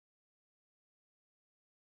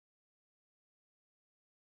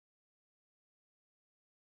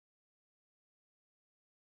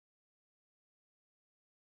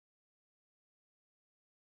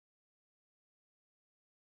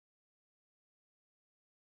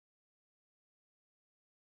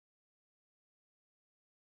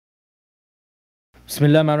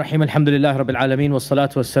Bismillah ar-Rahim, alhamdulillah rabbil alameen,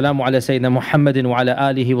 wassalatu wassalamu ala Sayyidina Muhammadin wa ala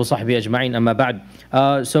alihi wa sahbihi ajma'in, amma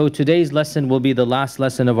ba'd. So today's lesson will be the last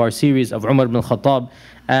lesson of our series of Umar Ibn Al-Khkattab.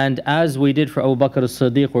 And as we did for Abu Bakr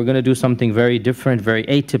as-Siddiq, we're going to do something very different, very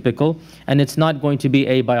atypical, and it's not going to be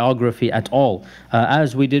a biography at all.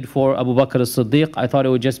 As we did for Abu Bakr as-Siddiq, I thought it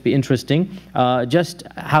would just be interesting, just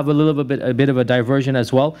have a bit of a diversion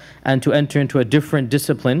as well, and to enter into a different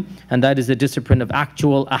discipline, and that is the discipline of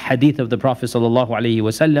actual ahadith of the Prophet sallallahu alaihi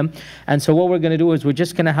wasallam. And so what we're going to do is we're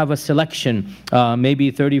just going to have a selection,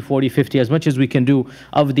 maybe 30, 40, 50, as much as we can do,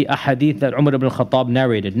 of the ahadith that Umar Ibn Al-Khkattab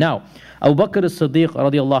narrated. Now, Abu Bakr as-Siddiq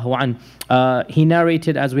radiallahu anh, he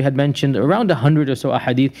narrated, as we had mentioned, around 100 or so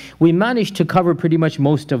ahadith. We managed to cover pretty much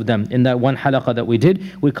most of them in that one halaqah that we did.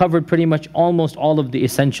 We covered pretty much almost all of the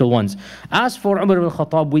essential ones. As for Umar ibn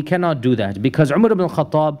al-Khattab, we cannot do that, because Umar ibn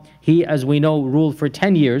al-Khattab, he, as we know, ruled for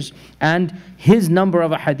 10 years, and his number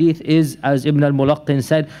of ahadith is, as Ibn al-Mulaqqin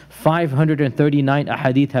said, 539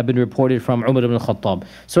 ahadith have been reported from Umar ibn al-Khattab.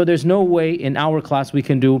 So there's no way in our class we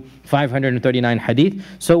can do 539 hadith.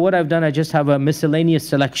 So what I've done, I just have a miscellaneous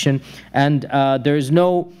selection, and there's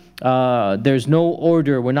no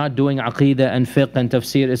order. We're not doing aqeedah and fiqh and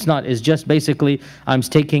tafsir. It's just basically I'm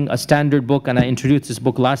taking a standard book, and I introduced this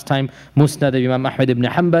book last time, Musnad of Imam Ahmad ibn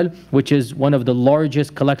Hanbal, which is one of the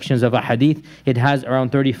largest collections of ahadith. It has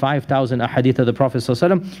around 35,000 ahadith of the Prophet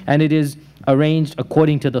ﷺ, and it is arranged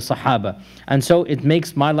according to the Sahaba. And so it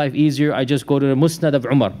makes my life easier. I just go to the Musnad of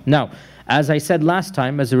Umar. Now, as I said last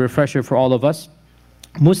time, as a refresher for all of us,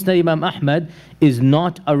 Musnad Imam Ahmad is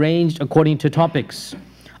not arranged according to topics.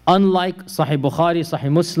 Unlike Sahih Bukhari,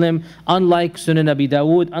 Sahih Muslim, unlike Sunan Abi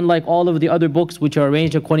Dawood, unlike all of the other books which are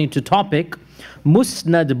arranged according to topic,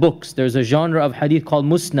 Musnad books, there's a genre of hadith called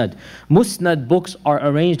Musnad. Musnad books are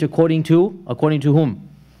arranged according to whom?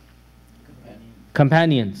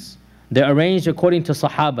 Companions. They're arranged according to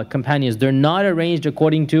Sahaba, companions. They're not arranged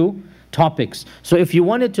according to topics. So if you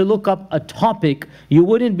wanted to look up a topic, you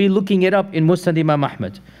wouldn't be looking it up in Musnad Imam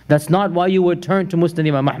Ahmad. That's not why you would turn to Musnad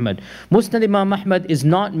Imam Ahmad. Musnad Imam Ahmad is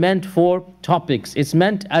not meant for topics. It's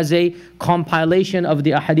meant as a compilation of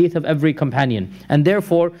the ahadith of every companion. And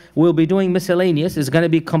therefore, we'll be doing miscellaneous. It's going to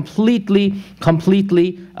be completely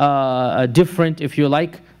different, if you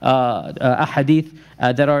like, ahadith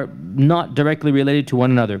that are not directly related to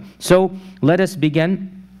one another. So let us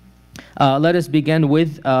begin.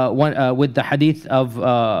 With the hadith of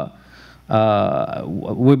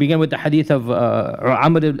we begin with the hadith of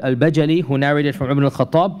Amr al-Bajali, who narrated from Ibn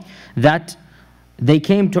al-Khattab, that they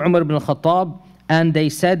came to Umar ibn al-Khattab and they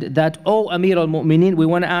said that, "Oh Amir al-Mu'mineen, we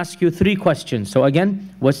want to ask you 3 questions." So again,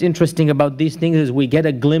 what's interesting about these things is we get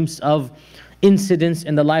a glimpse of incidents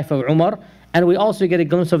in the life of Umar, and we also get a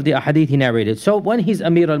glimpse of the ahadith he narrated. So when he's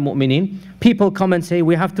Amir al-Mu'mineen, people come and say,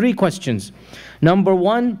 we have 3 questions. Number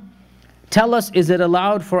 1, tell us, is it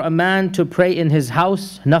allowed for a man to pray in his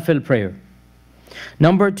house, nafl prayer?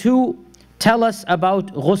 Number 2, tell us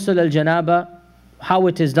about ghusl al-janaba, how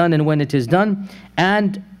it is done and when it is done.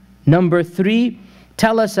 And number 3,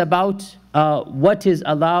 tell us about what is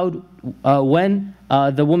allowed when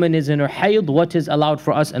the woman is in her hayd, what is allowed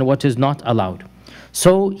for us and what is not allowed.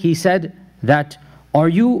 So he said that, are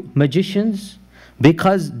you magicians?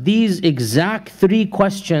 Because these exact 3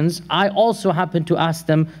 questions, I also happened to ask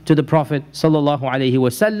them to the Prophet sallallahu alaihi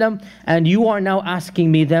wasallam, and you are now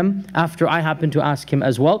asking me them after I happened to ask him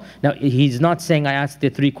as well. Now, he's not saying I asked the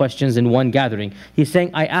 3 questions in one gathering. He's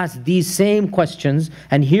saying I asked these same questions,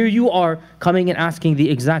 and here you are coming and asking the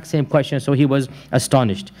exact same question. So he was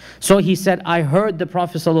astonished. So he said, I heard the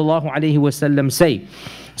Prophet sallallahu alaihi wasallam say,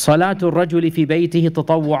 "Salatul rajuli fi baytihi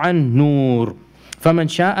tatawwu'an nur, faman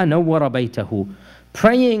sha'a nawwara baytahu."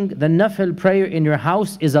 Praying the nafl prayer in your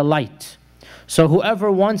house is a light. So whoever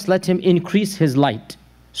wants, let him increase his light.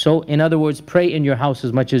 So in other words, pray in your house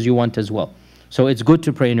as much as you want as well. So it's good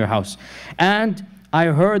to pray in your house. And I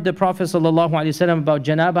heard the Prophet ﷺ about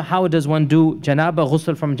janaba. How does one do janaba,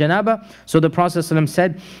 ghusl from janaba? So the Prophet ﷺ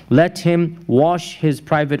said, let him wash his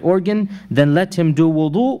private organ, then let him do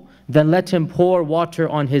wudu, then let him pour water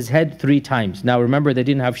on his head 3 times. Now remember, they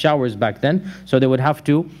didn't have showers back then, so they would have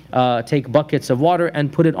to take buckets of water and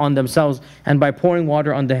put it on themselves. And by pouring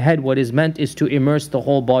water on the head, what is meant is to immerse the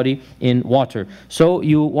whole body in water. So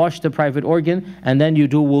you wash the private organ, and then you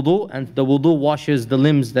do wudu, and the wudu washes the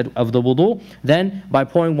limbs of the wudu. Then by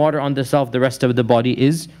pouring water on the self, the rest of the body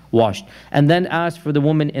is washed. And then as for the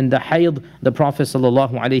woman in the hayd, the Prophet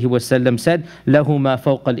ﷺ said, "Lahu ma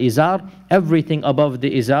fawqa al-izar," everything above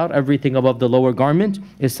the izar, everything above the lower garment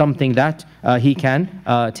is something that he can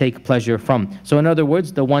take pleasure from. So in other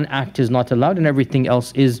words, the one act is not allowed and everything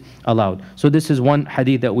else is allowed. So this is one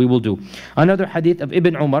hadith that we will do. Another hadith of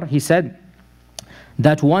Ibn Umar, he said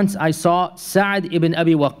that once I saw Sa'd ibn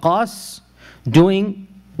Abi Waqqas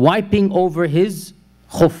wiping over his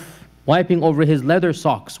khuf, wiping over his leather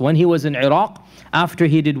socks when he was in Iraq after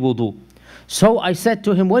he did wudu. So I said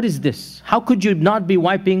to him, what is this? How could you not be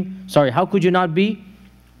how could you not be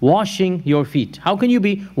washing your feet? How can you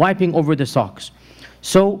be wiping over the socks?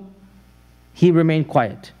 So he remained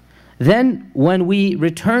quiet. Then when we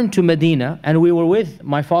returned to Medina and we were with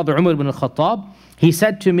my father Umar Ibn Al-Khkattab, he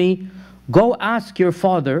said to me, go ask your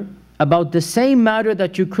father about the same matter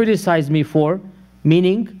that you criticized me for,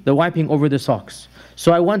 meaning the wiping over the socks.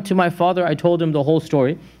 So I went to my father, I told him the whole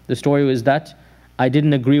story. The story was that I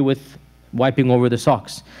didn't agree with wiping over the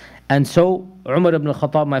socks. And so Umar Ibn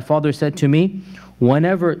Al-Khattab, my father, said to me,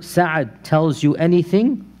 whenever Sa'd tells you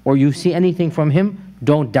anything or you see anything from him,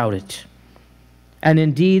 don't doubt it. And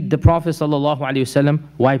indeed, the Prophet ﷺ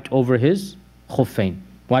wiped over his khuffain,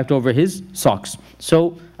 wiped over his socks.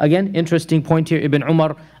 So again, interesting point here, Ibn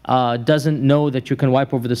Umar doesn't know that you can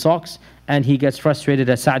wipe over the socks, and he gets frustrated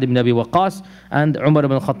at Sa'd ibn Abi Waqqas, and Umar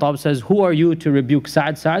ibn Al-Khattab says, who are you to rebuke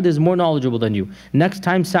Sa'd? Sa'd is more knowledgeable than you. Next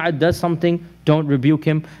time Sa'd does something, don't rebuke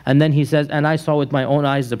him. And then he says, and I saw with my own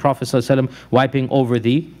eyes the Prophet ﷺ wiping over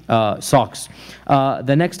the socks.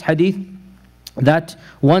 The next hadith, that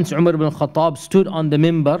once Umar ibn Al-Khattab stood on the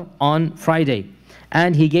minbar on Friday,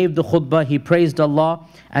 and he gave the khutbah, he praised Allah,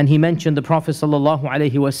 and he mentioned the Prophet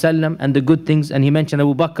ﷺ and the good things, and he mentioned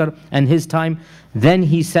Abu Bakr and his time. Then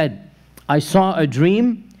he said, I saw a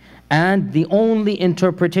dream, and the only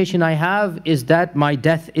interpretation I have is that my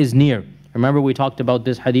death is near. Remember, we talked about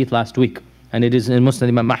this hadith last week, and it is in Musnad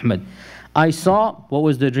Imam Ahmad. I saw, what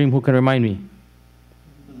was the dream? Who can remind me?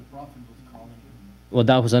 The Prophet was calling him. Well,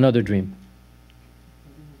 that was another dream.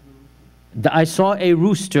 I saw a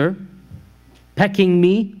rooster pecking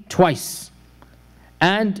me twice,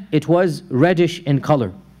 and it was reddish in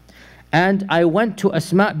color. And I went to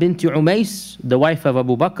Asma bint Umays, the wife of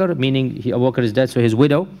Abu Bakr, meaning Abu Bakr is dead, so his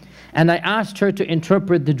widow, and I asked her to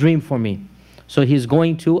interpret the dream for me. So he's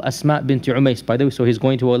going to Asma bint Umays, by the way, so he's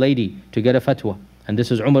going to a lady to get a fatwa. And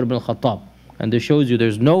this is Umar ibn Al-Khattab. And this shows you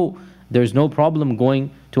there's no problem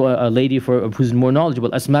going to a lady who's more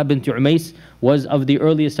knowledgeable. Asma bint Umays was of the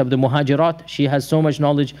earliest of the muhajirat. She has so much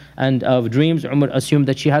knowledge and of dreams. Umar assumed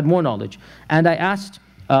that she had more knowledge. And I asked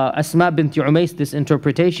Asma bint Umays this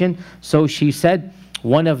interpretation. So she said,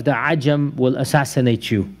 one of the Ajam will assassinate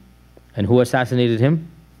you. And who assassinated him?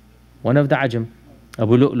 One of the Ajam.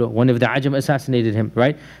 Abu Lu'lu, one of the Ajam assassinated him,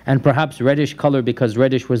 right? And perhaps reddish color, because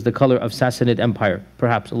reddish was the color of Sassanid Empire.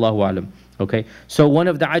 Perhaps, Allahu Alam. Okay, so one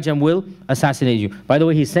of the Ajam will assassinate you. By the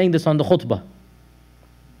way, he's saying this on the khutbah.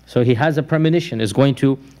 So he has a premonition, is going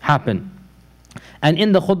to happen. And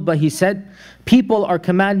in the khutbah he said, people are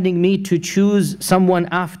commanding me to choose someone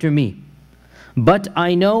after me. But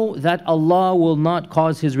I know that Allah will not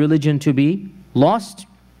cause His religion to be lost,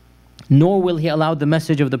 nor will He allow the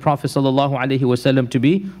message of the Prophet ﷺ to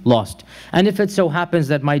be lost. And if it so happens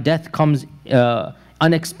that my death comes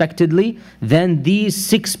unexpectedly, then these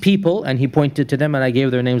 6 people, and he pointed to them and I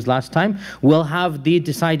gave their names last time, will have the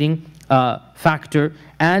deciding factor.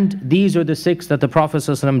 And these are the 6 that the Prophet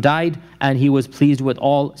ﷺ died, and he was pleased with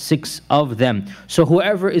all 6 of them. So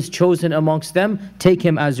whoever is chosen amongst them, take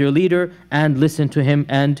him as your leader and listen to him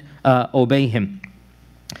and obey him.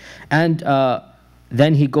 And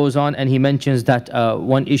then he goes on and he mentions that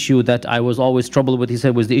one issue that I was always troubled with, he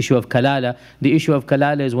said, was the issue of kalala. The issue of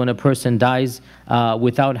kalala is when a person dies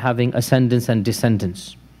without having ascendants and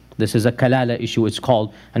descendants. This is a kalala issue, it's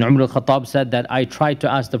called. And Umar Al-Khattab said that I tried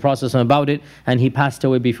to ask the Prophet about it, and he passed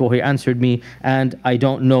away before he answered me, and I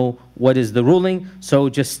don't know what is the ruling, so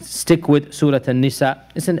just stick with Surah An-Nisa.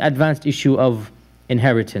 It's an advanced issue of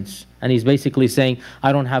inheritance. And he's basically saying,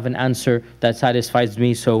 I don't have an answer that satisfies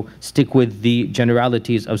me, so stick with the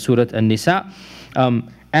generalities of Surah An-Nisa.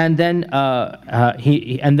 And then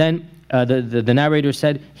the narrator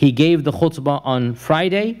said, he gave the khutbah on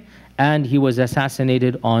Friday, and he was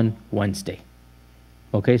assassinated on Wednesday.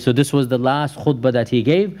 Okay, so this was the last khutbah that he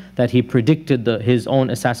gave, that he predicted his own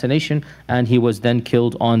assassination, and he was then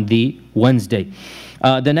killed on the Wednesday.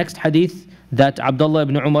 The next hadith that Abdullah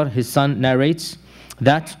ibn Umar, his son, narrates,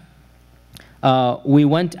 that we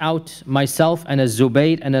went out, myself and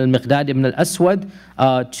Al-Zubayr and Al-Miqdad ibn Al-Aswad,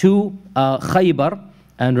 to Khaybar.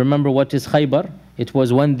 And remember, what is Khaybar? It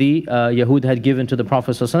was when the Yahud had given to the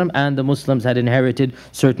Prophet ﷺ and the Muslims had inherited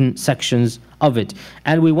certain sections of it.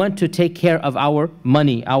 And we went to take care of our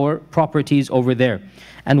money, our properties over there.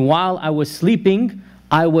 And while I was sleeping,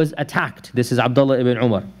 I was attacked. This is Abdullah ibn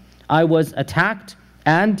Umar. I was attacked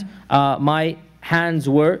and my hands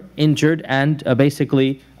were injured and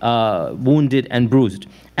basically wounded and bruised.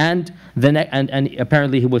 And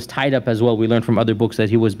apparently he was tied up as well. We learned from other books that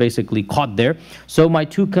he was basically caught there. So my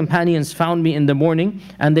two companions found me in the morning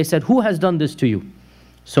and they said, "Who has done this to you?"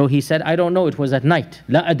 So he said, "I don't know, it was at night.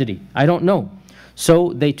 La adri, I don't know."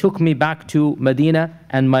 So they took me back to Medina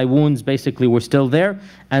and my wounds basically were still there.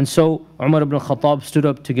 And so Umar Ibn Al-Khkattab stood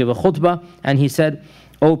up to give a khutbah and he said,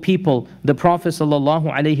 "O people, the Prophet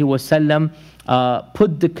ﷺ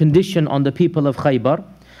put the condition on the people of Khaybar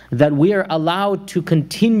that we are allowed to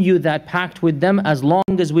continue that pact with them as long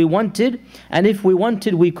as we wanted, and if we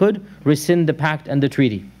wanted we could rescind the pact and the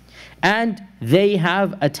treaty. And they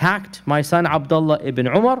have attacked my son Abdullah ibn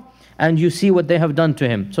Umar, and you see what they have done to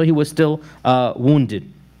him." So he was still wounded.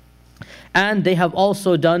 And they have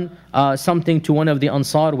also done something to one of the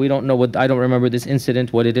Ansar. We don't know what, I don't remember this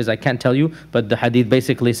incident, what it is, I can't tell you. But the hadith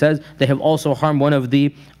basically says they have also harmed one of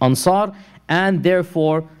the Ansar. And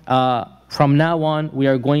therefore, from now on, we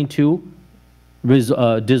are going to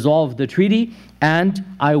dissolve the treaty and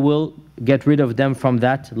I will get rid of them from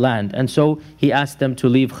that land. And so he asked them to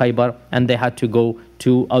leave Khaybar and they had to go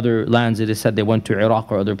to other lands. It is said they went to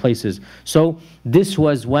Iraq or other places. So this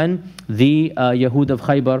was when the Yahud of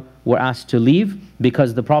Khaybar were asked to leave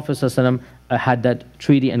because the Prophet ﷺ had that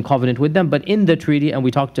treaty and covenant with them. But in the treaty, and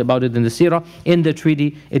we talked about it in the seerah, in the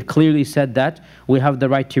treaty it clearly said that we have the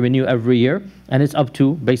right to renew every year and it's up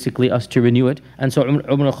to basically us to renew it. And so Umar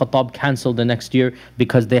Ibn Al-Khattab cancelled the next year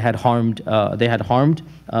because they had harmed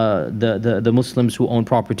the Muslims who own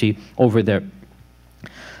property over there.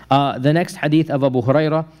 The next hadith of Abu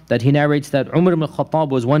Hurairah, that he narrates that Umar Ibn Al-Khattab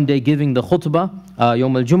was one day giving the khutbah,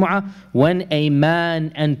 Yawm al-Jum'ah, when a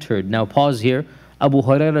man entered. Now pause here. Abu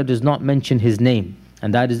Hurairah does not mention his name,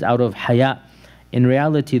 and that is out of haya. In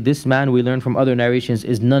reality, this man, we learn from other narrations,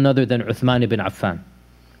 is none other than Uthman ibn Affan.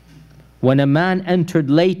 When a man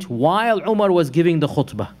entered late while Umar was giving the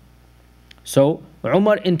khutbah. So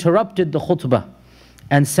Umar interrupted the khutbah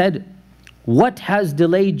and said, "What has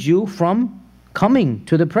delayed you from coming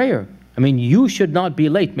to the prayer? I mean, you should not be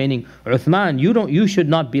late," meaning Uthman, you should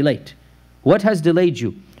not be late. What has delayed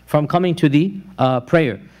you from coming to the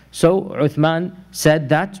prayer? So Uthman said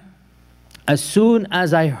that as soon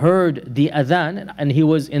as I heard the adhan, and he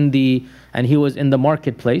was in the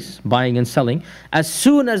marketplace buying and selling, as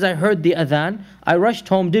soon as I heard the adhan, I rushed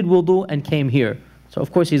home, did wudu and came here. So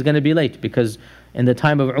of course he's going to be late because in the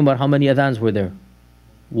time of Umar, how many adhans were there?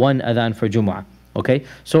 One adhan for Jumu'ah. Okay,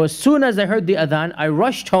 so as soon as I heard the adhan, I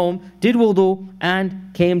rushed home, did wudu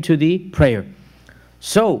and came to the prayer.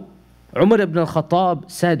 So Umar Ibn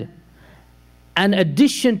Al-Khattab said, in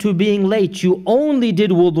addition to being late, you only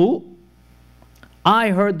did wudu. I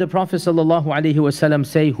heard the Prophet ﷺ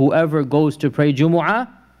say, whoever goes to pray Jumu'ah,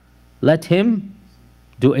 let him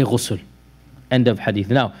do a ghusl. End of hadith.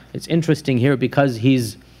 Now, it's interesting here because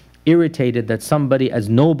he's irritated that somebody as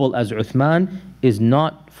noble as Uthman is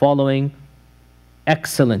not following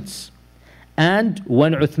excellence. And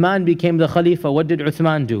when Uthman became the Khalifa, what did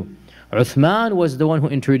Uthman do? Uthman was the one who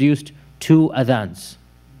introduced 2 adhans.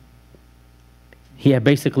 He had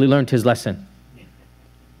basically learned his lesson.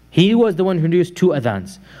 He was the one who introduced 2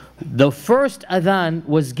 adhans. The first adhan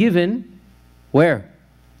was given where?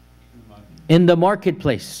 In the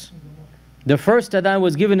marketplace. The first adhan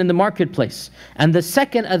was given in the marketplace. And the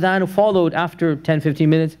second adhan followed after 10-15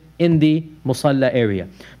 minutes in the musalla area.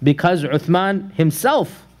 Because Uthman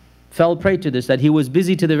himself fell prey to this, that he was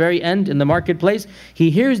busy to the very end in the marketplace.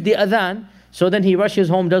 He hears the adhan, so then he rushes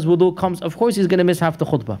home, does wudu, comes. Of course he's going to miss half the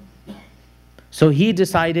khutbah. So he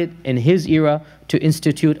decided in his era to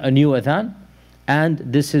institute a new adhan. And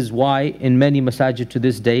this is why in many masajid to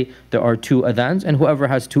this day there are 2 adhans, and whoever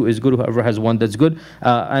has 2 is good, whoever has 1 that's good.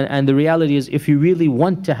 And the reality is, if you really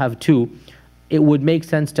want to have 2, it would make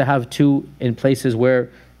sense to have 2 in places where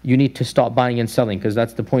you need to stop buying and selling, because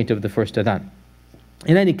that's the point of the first adhan.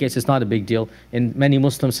 In any case, it's not a big deal. In many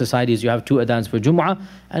Muslim societies, you have 2 adhans for Jumu'ah,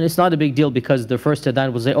 and it's not a big deal because the first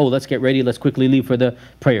adhan will say, oh, let's get ready, let's quickly leave for the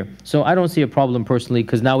prayer. So I don't see a problem personally,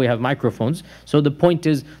 because now we have microphones. So the point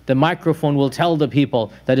is, the microphone will tell the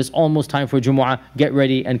people that it's almost time for Jumu'ah, get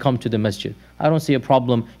ready and come to the masjid. I don't see a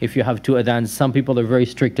problem if you have 2 adhans. Some people are very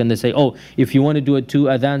strict and they say, oh, if you want to do 2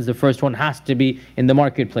 adhans, the first one has to be in the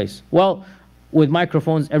marketplace. Well, with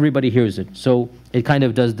microphones, everybody hears it. So it kind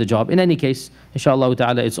of does the job. In any case, inshallah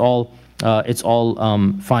ta'ala, it's all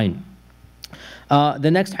fine.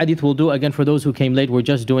 The next hadith we'll do, again for those who came late, we're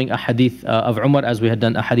just doing a hadith of Umar as we had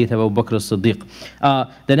done a hadith of Abu Bakr as-Siddiq.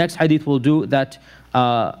 The next hadith we'll do that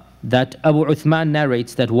Abu Uthman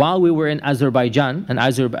narrates that while we were in Azerbaijan, and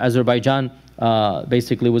Azerbaijan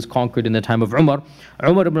basically was conquered in the time of Umar,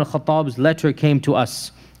 Umar Ibn Al-Khattab's letter came to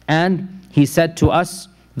us, and he said to us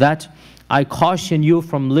that, I caution you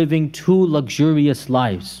from living too luxurious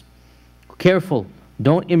lives. Careful.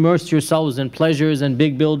 Don't immerse yourselves in pleasures and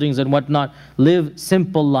big buildings and whatnot. Live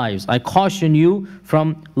simple lives. I caution you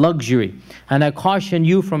from luxury. And I caution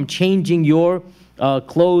you from changing your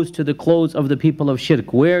clothes to the clothes of the people of shirk.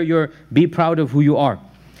 Be proud of who you are.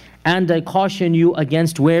 And I caution you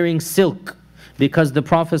against wearing silk, because the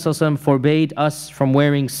Prophet ﷺ forbade us from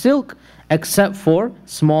wearing silk except for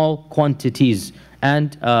small quantities.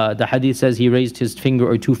 And the hadith says he raised his finger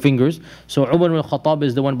or two fingers. So Umar Ibn Al-Khkattab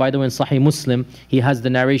is the one, by the way, in Sahih Muslim, he has the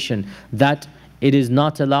narration that it is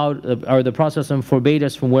not allowed, or the Prophet ﷺ forbade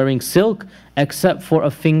us from wearing silk except for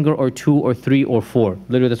a finger or two or three or four.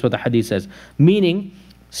 Literally that's what the hadith says. Meaning,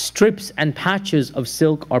 strips and patches of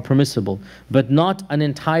silk are permissible, but not an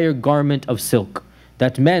entire garment of silk.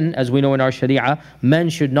 That men, as we know in our Sharia, men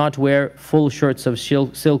should not wear full shirts of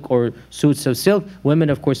silk or suits of silk. Women,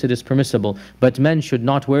 of course, it is permissible. But men should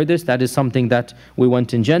not wear this. That is something that we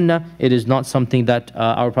want in Jannah. It is not something that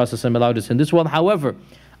our Prophet ﷺ allowed us in this world. However,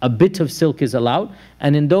 a bit of silk is allowed.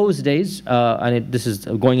 And in those days, this is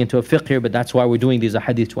going into a fiqh here, but that's why we're doing these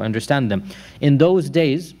hadith to understand them. In those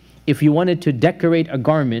days, if you wanted to decorate a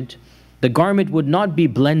garment, the garment would not be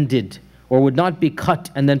blended or would not be cut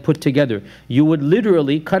and then put together. You would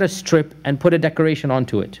literally cut a strip and put a decoration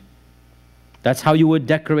onto it. That's how you would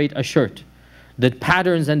decorate a shirt. The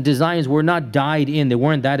patterns and designs were not dyed in, they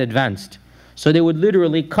weren't that advanced. So they would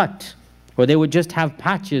literally cut, or they would just have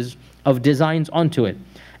patches of designs onto it.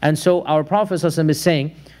 And so our Prophet ﷺ is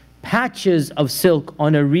saying, patches of silk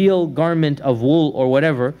on a real garment of wool or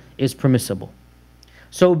whatever is permissible.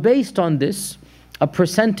 So based on this, a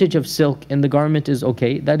percentage of silk in the garment is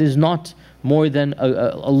okay. That is not more than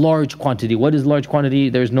a large quantity. What is large quantity?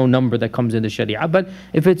 There's no number that comes in the Sharia. But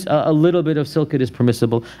if it's a little bit of silk, it is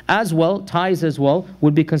permissible. As well, ties as well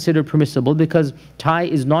would be considered permissible, because tie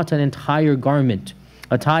is not an entire garment.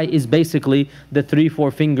 A tie is basically the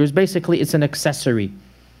 3-4 fingers. Basically, it's an accessory.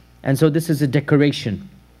 And so this is a decoration.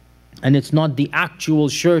 And it's not the actual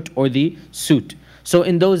shirt or the suit. So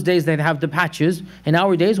in those days, they'd have the patches. In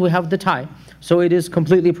our days, we have the tie. So it is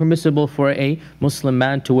completely permissible for a Muslim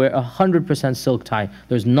man to wear 100% silk tie.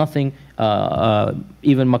 There's nothing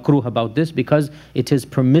even makruh about this, because it is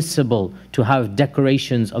permissible to have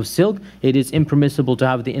decorations of silk. It is impermissible to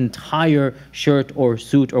have the entire shirt or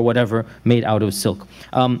suit or whatever made out of silk.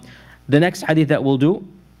 The next hadith that we'll do,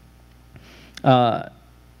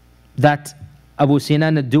 that Abu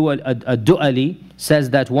Sinan ad-Du'ali says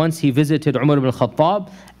that once he visited Umar Ibn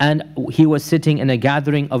Al-Khattab, and he was sitting in a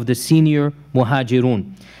gathering of the senior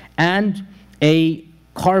muhajirun, and a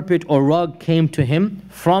carpet or rug came to him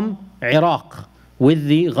from Iraq with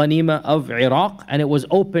the ghanima of Iraq, and it was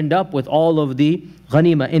opened up with all of the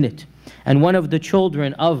ghanima in it. And one of the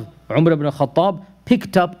children of Umar Ibn Al-Khattab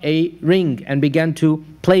picked up a ring and began to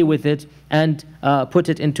play with it and put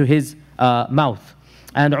it into his mouth.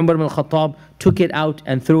 And Umar Ibn Al-Khattab took it out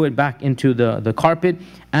and threw it back into the carpet,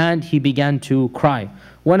 and he began to cry.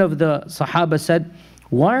 One of the Sahaba said,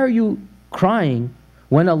 why are you crying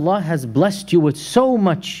when Allah has blessed you with so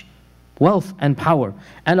much wealth and power?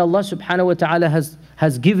 And Allah subhanahu wa ta'ala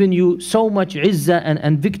has given you so much izzah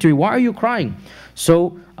and victory. Why are you crying?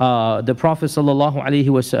 So the Prophet sallallahu alaihi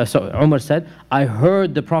wasallam, Umar said, I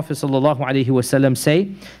heard the Prophet sallallahu alaihi wasallam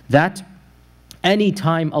say that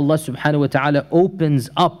anytime Allah subhanahu wa ta'ala opens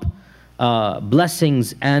up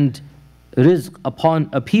blessings and rizq upon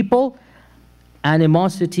a people,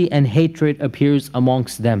 animosity and hatred appears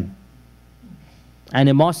amongst them.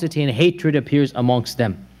 Animosity and hatred appears amongst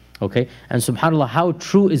them. Okay? And subhanAllah, how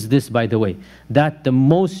true is this, by the way? That the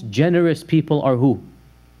most generous people are who?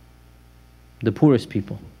 The poorest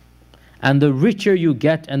people. And the richer you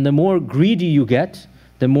get and the more greedy you get,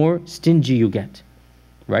 the more stingy you get.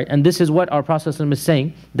 Right? And this is what our Prophet ﷺ is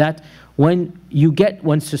saying, that when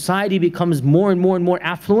society becomes more and more and more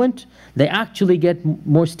affluent, they actually get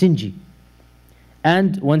more stingy.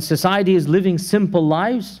 And when society is living simple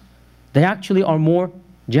lives, they actually are more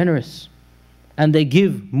generous. And they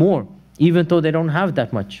give more, even though they don't have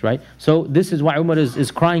that much, right? So this is why Umar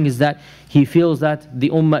is crying, is that he feels that the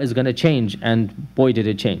ummah is going to change, and boy did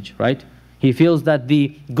it change, right? He feels that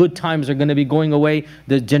the good times are going to be going away,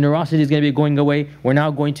 the generosity is going to be going away. We're now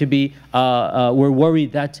going to be, we're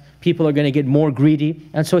worried that people are going to get more greedy.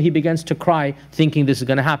 And so he begins to cry, thinking this is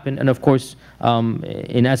going to happen. And of course,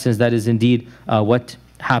 in essence, that is indeed what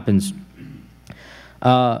happens.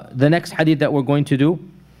 The next hadith that we're going to do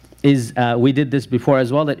is, we did this before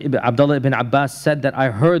as well, that Abdullah ibn Abbas said that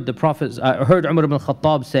I heard the Prophet, I heard Umar ibn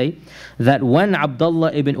Al-Khattab say that when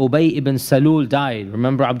Abdullah ibn Ubay ibn Salul died,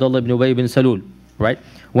 remember Abdullah ibn Ubay ibn Salul, right?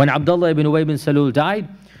 When Abdullah ibn Ubay ibn Salul died,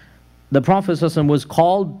 the Prophet ﷺ was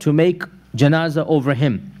called to make janaza over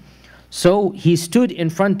him. So he stood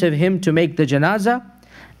in front of him to make the janaza,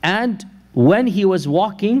 and when he was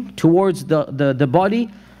walking towards the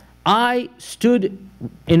body, I stood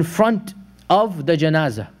in front of the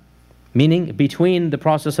janaza, meaning between the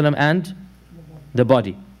Prophet ﷺ and the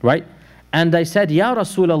body, right? And I said, Ya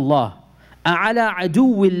Rasulullah, أَعَلَىٰ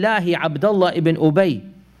عَدُوِّ اللَّهِ Abdullah ibn Ubay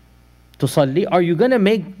tusalli? Are you going to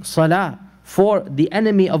make salah for the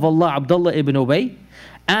enemy of Allah, Abdullah ibn Ubay?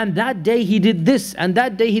 And that day he did this, and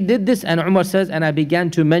that day he did this. And Umar says, and I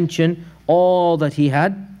began to mention all that he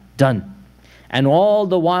had done. And all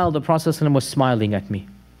the while the Prophet ﷺ was smiling at me.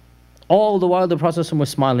 All the while the Prophet ﷺ was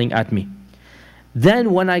smiling at me.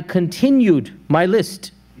 Then when I continued my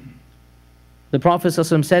list, the Prophet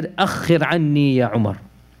ﷺ said, أَخِّرْ عَنِّي يَا عُمَرْ.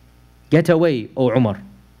 Get away, O Umar.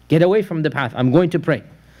 Get away from the path. I'm going to pray.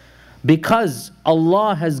 Because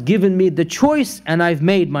Allah has given me the choice and I've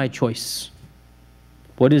made my choice.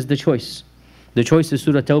 What is the choice? The choice is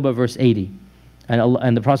Surah Tawbah verse 80.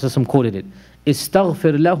 And the Prophet ﷺ quoted it.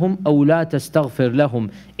 استغفر لهم أو لا تستغفر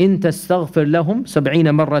لهم إن تستغفر لهم 70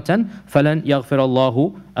 مرة فلن يغفر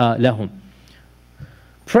الله لهم.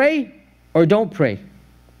 Pray or don't pray.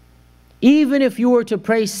 Even if you were to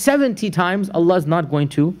pray 70 times, Allah is not going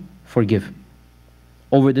to forgive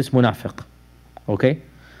over this munafiq. Okay?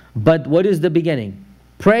 But what is the beginning?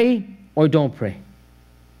 Pray or don't pray.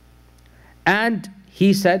 And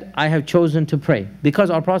he said, I have chosen to pray.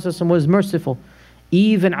 Because our Prophet was merciful.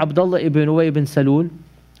 Even Abdullah ibn Ubay ibn Salul,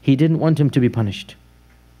 he didn't want him to be punished.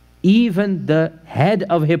 Even the head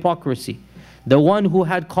of hypocrisy, the one who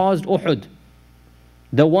had caused Uhud,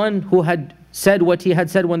 the one who had said what he had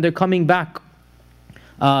said when they're coming back,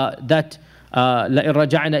 that لَإِن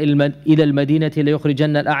رَجَعْنَا إِلَى الْمَدِينَةِ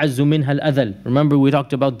لَيُخْرِجَنَّ الْأَعَزُّ مِنْهَا الْأَذَلُ. Remember we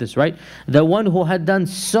talked about this, right? The one who had done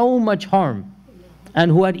so much harm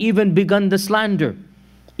and who had even begun the slander,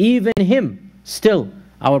 even him, still,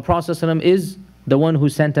 our Prophet ﷺ is the one who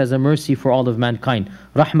sent as a mercy for all of mankind.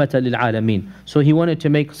 Rahmatan lil alameen. So he wanted to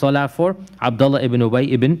make salah for Abdullah ibn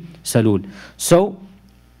Ubay ibn Salul. So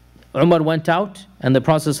Umar went out and the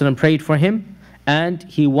Prophet ﷺ prayed for him, and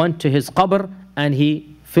he went to his qabr and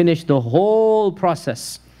he finished the whole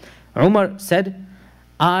process. Umar said,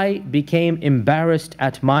 I became embarrassed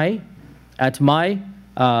at my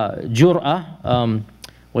jur'ah.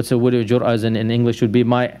 What's the word jur'ah in English would be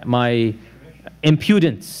my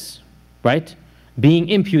impudence, right? Being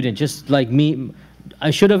impudent, just like me.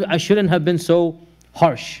 I shouldn't have been so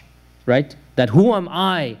harsh, right? That who am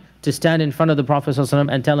I to stand in front of the Prophet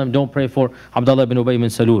ﷺ and tell him don't pray for Abdullah ibn Ubay ibn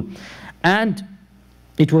Salul. And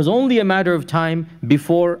it was only a matter of time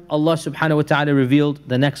before Allah subhanahu wa ta'ala revealed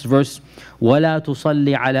the next verse, وَلَا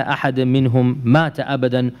تُصَلِّ عَلَىٰ أَحَدٍ مِّنْهُمْ مَاتَ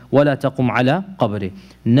أَبَدًا وَلَا تَقُمْ عَلَىٰ قَبْرِهِ.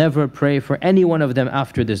 Never pray for any one of them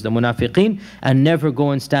after this, the munafiqeen, and never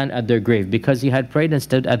go and stand at their grave, because he had prayed and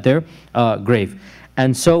stood at their grave.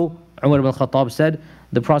 And so Umar Ibn Al-Khattab said,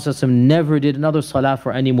 the Prophet never did another salah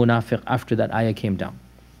for any munafiq after that ayah came down.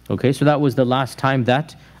 Okay, so that was the last time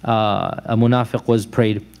that a munafiq was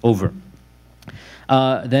prayed over.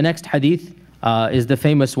 The next hadith is the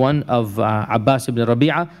famous one of Abbas ibn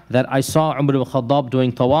Rabi'ah, that I saw Umar ibn Al-Khattab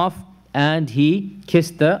doing tawaf, and he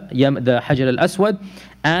kissed the Hajr Al-Aswad,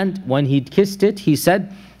 and when he kissed it, he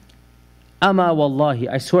said, Ama wallahi,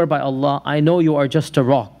 I swear by Allah, I know you are just a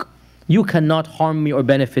rock. You cannot harm me or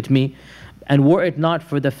benefit me. And were it not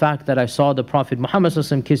for the fact that I saw the Prophet Muhammad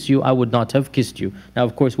ﷺ kiss you, I would not have kissed you. Now,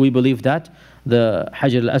 of course, we believe that the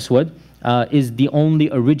Hajr Al-Aswad is the only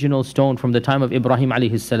original stone from the time of Ibrahim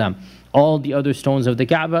alayhi salam. All the other stones of the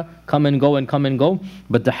Kaaba come and go and come and go,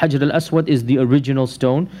 but the Hajr Al-Aswad is the original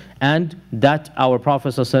stone, and that our Prophet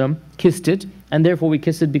ﷺ kissed it, and therefore we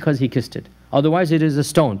kiss it because he kissed it. Otherwise it is a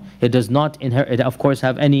stone. It does not of course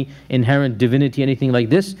have any inherent divinity, anything like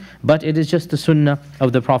this, but it is just the sunnah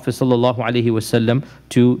of the Prophet ﷺ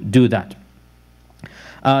to do that.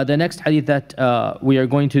 The next hadith that we are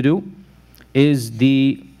going to do is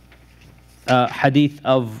the hadith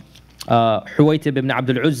of Huwaytib ibn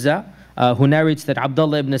Abdul Uzza, who narrates that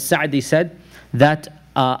Abdullah ibn Sa'di said that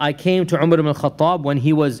I came to Umar ibn Al-Khattab when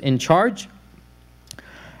he was in charge,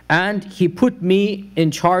 and he put me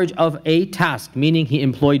in charge of a task, meaning he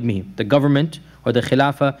employed me. The government or the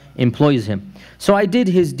Khilafah employs him. So I did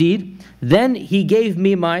his deed. Then he gave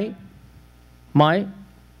me my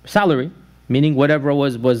salary, meaning whatever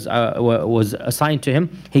was assigned to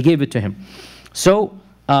him, he gave it to him. So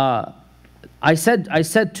I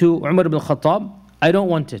said to Umar Ibn Al-Khkattab, I don't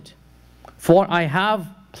want it, for I have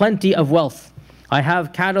plenty of wealth. I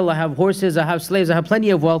have cattle, I have horses, I have slaves, I have plenty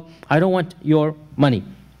of wealth. I don't want your money.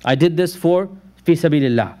 I did this for fi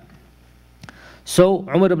sabilillah. So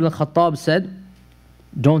Umar Ibn Al-Khattab said,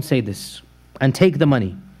 don't say this and take the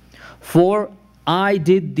money, for I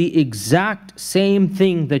did the exact same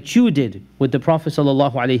thing that you did with the Prophet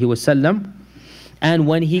ﷺ. And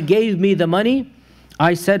when he gave me the money,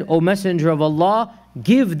 I said, O Messenger of Allah,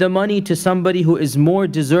 give the money to somebody who is more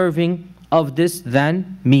deserving of this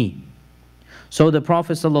than me. So the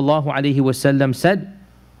Prophet ﷺ said,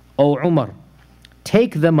 O Umar,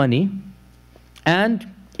 take the money and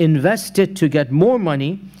invest it to get more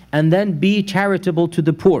money, and then be charitable to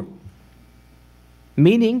the poor.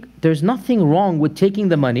 Meaning, there's nothing wrong with taking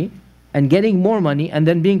the money and getting more money and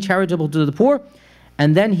then being charitable to the poor.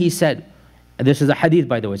 And then he said, this is a hadith,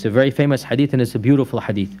 by the way, it's a very famous hadith and it's a beautiful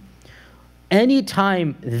hadith.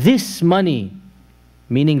 Anytime this money,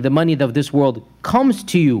 meaning the money of this world, comes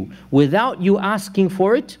to you without you asking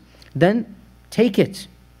for it, then take it,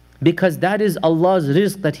 because that is Allah's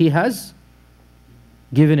rizq that He has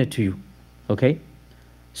given it to you. Okay?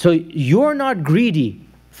 So you're not greedy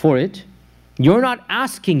for it, you're not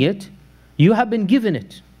asking it, you have been given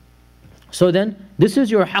it. So then, this is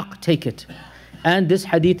your haqq, take it. And this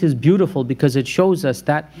hadith is beautiful because it shows us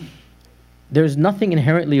that there's nothing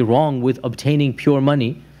inherently wrong with obtaining pure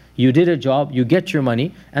money. You did a job, you get your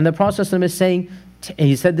money, and the Prophet is saying,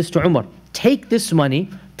 he said this to Umar, take this money,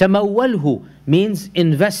 tamawwalhu, means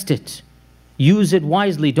invest it. Use it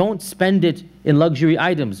wisely, don't spend it in luxury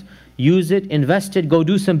items. Use it, invest it, go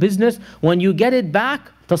do some business. When you get it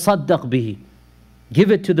back, tasaddaq bihi. Give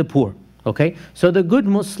it to the poor. Okay? So the good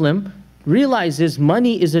Muslim realizes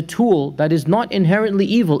money is a tool that is not inherently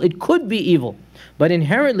evil. It could be evil, but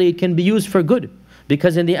inherently it can be used for good.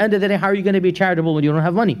 Because in the end of the day, how are you going to be charitable when you don't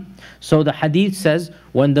have money? So the hadith says,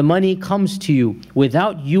 when the money comes to you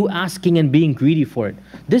without you asking and being greedy for it,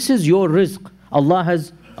 this is your rizq. Allah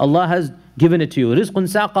has given it to you. Rizqun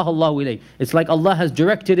saqah Allahu ilayh. It's like Allah has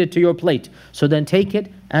directed it to your plate. So then take it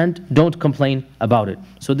and don't complain about it.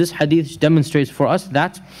 So this hadith demonstrates for us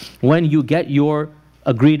that when you get your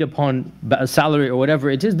agreed upon salary or whatever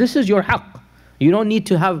it is, this is your haqq. You don't need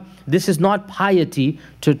to have, this is not piety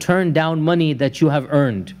to turn down money that you have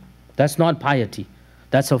earned. That's not piety.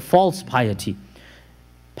 That's a false piety.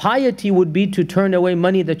 Piety would be to turn away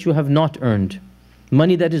money that you have not earned.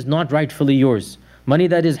 Money that is not rightfully yours. Money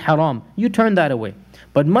that is haram. You turn that away.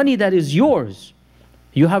 But money that is yours,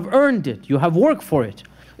 you have earned it. You have worked for it.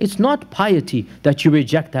 It's not piety that you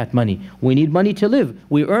reject that money. We need money to live.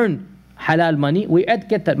 We earn halal money. We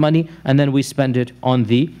get that money and then we spend it on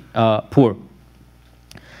the poor.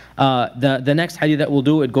 The next hadith that we'll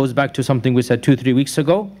do, it goes back to something we said 2-3 weeks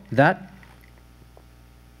ago, that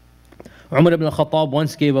Umar Ibn Al-Khattab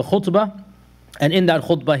once gave a khutbah, and in that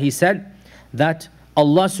khutbah he said that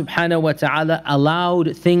Allah subhanahu wa ta'ala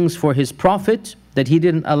allowed things for His Prophet that He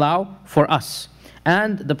didn't allow for us.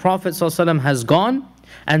 And the Prophet ﷺ has gone,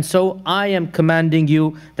 and so I am commanding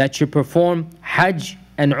you that you perform Hajj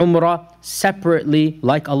and Umrah separately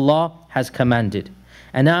like Allah has commanded.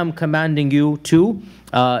 And now I'm commanding you to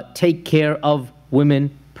take care of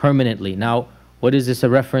women permanently. Now, what is this a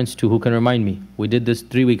reference to? Who can remind me? We did this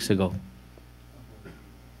 3 weeks ago.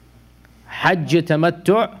 Hajj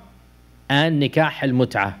tamattu' and Nikkah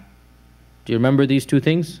al-mutah. Do you remember these two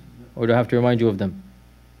things? Or do I have to remind you of them?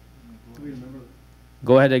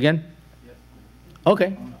 Go ahead again.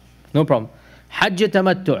 Okay, no problem. Hajj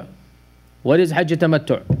tamattu'. What is Hajj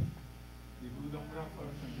tamattu'?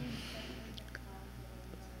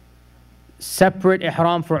 Separate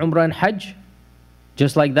ihram for Umrah and Hajj,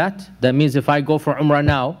 just like that. That means if I go for Umrah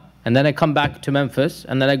now, and then I come back to Memphis,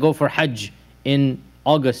 and then I go for Hajj in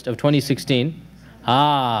August of 2016,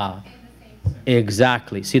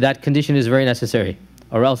 exactly. See, that condition is very necessary,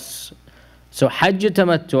 or else. So Hajj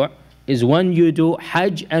tamattu' is when you do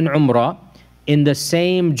Hajj and Umrah in the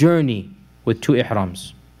same journey with 2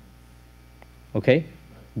 ihrams. Okay?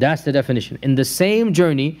 That's the definition. In the same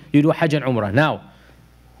journey, you do Hajj and Umrah. Now,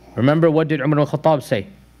 remember, what did Umar Ibn-Al-Khkattab say?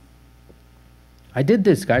 I did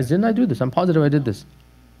this, guys. Didn't I do this? I'm positive I did this.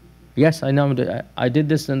 Yes, I know. I did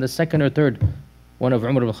this in the 2nd or 3rd one of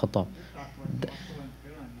Umar Ibn-Al-Khattab.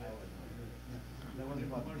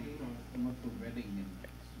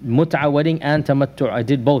 mut'ah wedding and tamattu. I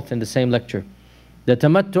did both in the same lecture. The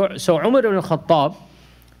tamattu, so Umar Ibn Al-Khkattab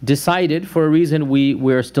decided, for a reason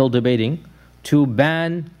we're still debating, to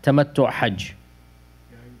ban tamattu hajj.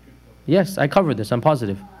 Yes, I covered this, I'm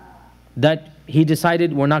positive. That he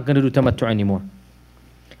decided we're not going to do tamattu anymore.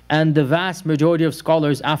 And the vast majority of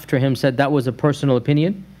scholars after him said that was a personal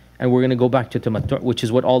opinion, and we're going to go back to tamattu, which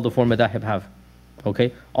is what all the four madhahib have.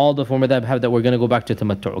 Okay, all the four madhahib have that we're going to go back to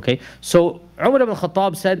tamattu. Okay, so Umar ibn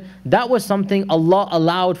Al-Khattab said that was something Allah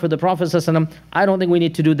allowed for the Prophet ﷺ. I don't think we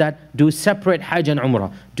need to do that. Do separate Hajj and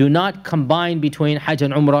Umrah. Do not combine between Hajj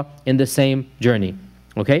and Umrah in the same journey.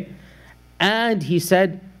 Okay, and he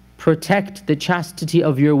said, protect the chastity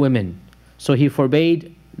of your women. So he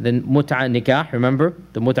forbade the mutah nikah. Remember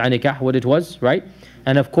the mutah nikah, what it was, right?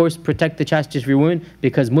 And of course, protect the chastity of your women,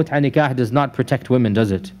 because mutah nikah does not protect women,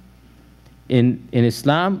 does it? In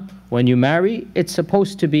Islam, when you marry, it's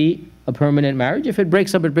supposed to be a permanent marriage. If it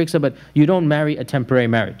breaks up, it breaks up, but you don't marry a temporary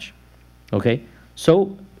marriage. Okay?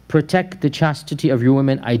 So, protect the chastity of your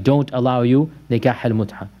women. I don't allow you nikah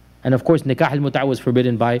al-mut'ah. And of course, nikah al-mut'ah was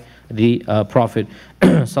forbidden by the Prophet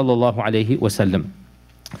sallallahu alaihi wasallam.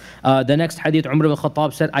 The next hadith, Umar ibn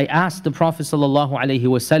Al-Khattab said, I asked the Prophet sallallahu alaihi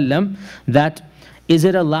wasallam that, is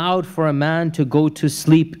it allowed for a man to go to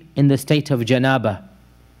sleep in the state of janaba?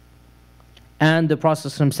 And the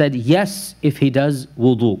Prophet said, yes, if he does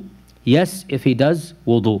wudu. Yes, if he does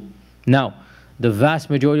wudu. Now, the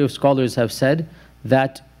vast majority of scholars have said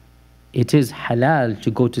that it is halal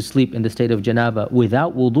to go to sleep in the state of janaba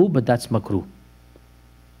without wudu, but that's makruh.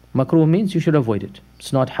 Makruh means you should avoid it.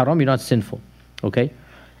 It's not haram, you're not sinful. Okay?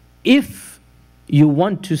 If you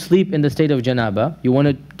want to sleep in the state of janaba, you want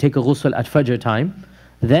to take a ghusl at fajr time,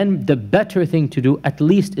 then the better thing to do at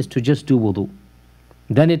least is to just do wudu.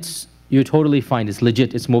 Then you're totally fine, it's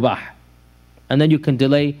legit, it's mubah. And then you can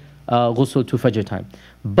delay ghusl to fajr time.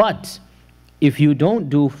 But if you don't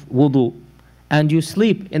do wudu and you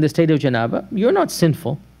sleep in the state of janaba, you're not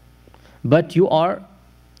sinful, but you are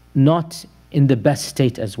not in the best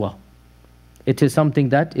state as well. It is something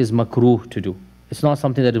that is makruh to do. It's not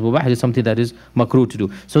something that is mubah, it is something that is makruh to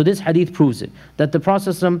do. So this hadith proves it, that the Prophet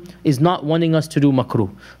ﷺ is not wanting us to do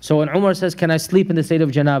makruh. So when Umar says, can I sleep in the state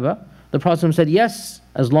of janaba? The Prophet ﷺ said, yes,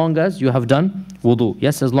 as long as you have done wudu.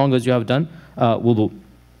 Yes, as long as you have done wudu.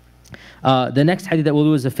 The next hadith that we'll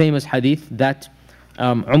do is a famous hadith that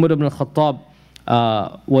Umar Ibn Al-Khkattab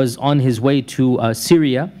was on his way to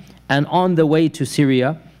Syria, and on the way to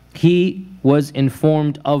Syria, he was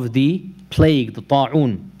informed of the plague, the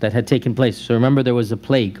ta'un that had taken place. So remember, there was a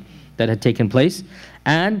plague that had taken place,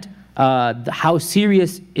 and how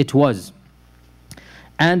serious it was.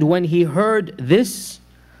 And when he heard this,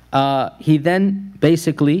 he then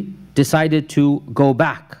basically decided to go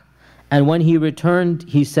back. And when he returned,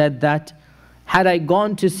 he said that, had I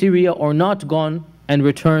gone to Syria or not gone and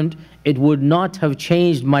returned, it would not have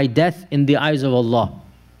changed my death in the eyes of Allah.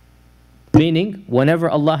 Meaning, whenever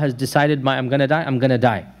Allah has decided I'm going to die, I'm going to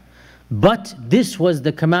die. But this was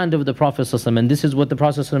the command of the Prophet ﷺ, and this is what the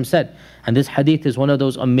Prophet ﷺ said. And this hadith is one of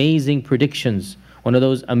those amazing predictions, one of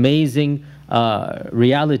those amazing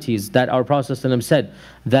realities that our Prophet ﷺ said,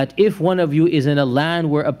 that if one of you is in a land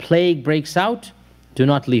where a plague breaks out, do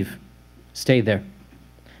not leave, stay there.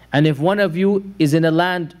 And if one of you is in a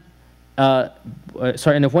land, and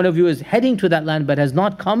if one of you is heading to that land but has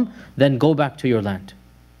not come, then go back to your land.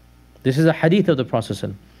 This is a hadith of the Prophet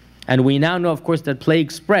ﷺ. And we now know, of course, that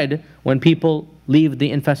plague spread when people leave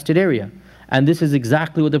the infested area. And this is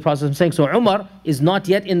exactly what the Prophet is saying. So Umar is not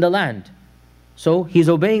yet in the land. So he's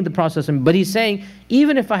obeying the Prophet, but he's saying,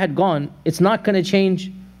 even if I had gone, it's not going to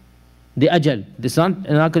change the ajal. It's not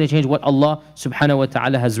going to change what Allah subhanahu wa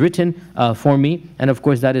ta'ala has written for me. And of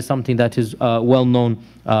course, that is something that is well-known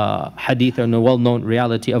hadith and a well-known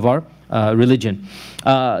reality of our religion.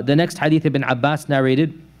 The next hadith, Ibn Abbas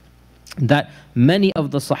narrated that many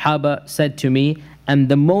of the Sahaba said to me, and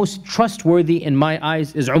the most trustworthy in my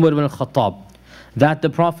eyes is Umar Ibn Al-Khattab, that the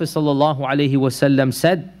Prophet ﷺ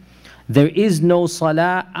said, there is no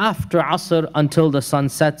salah after Asr until the sun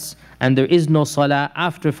sets, and there is no salah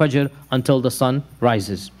after Fajr until the sun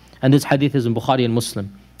rises. And this hadith is in Bukhari and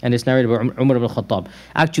Muslim, and it's narrated by Umar Ibn Al-Khattab.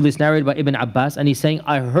 Actually, it's narrated by Ibn Abbas, and he's saying,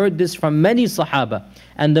 I heard this from many Sahaba,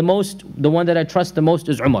 and the one that I trust the most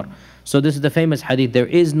is Umar. So this is the famous hadith, there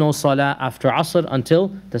is no salah after Asr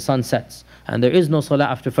until the sun sets, and there is no salah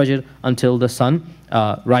after Fajr until the sun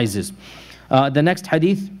rises. The next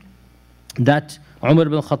hadith that Umar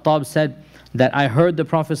ibn Al-Khattab said, that I heard the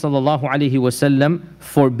Prophet ﷺ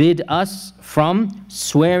forbid us from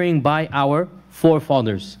swearing by our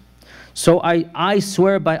forefathers. So I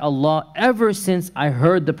swear by Allah, ever since I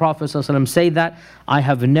heard the Prophet ﷺ say that, I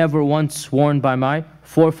have never once sworn by my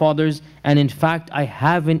forefathers, and in fact I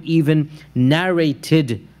haven't even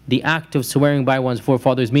narrated the act of swearing by one's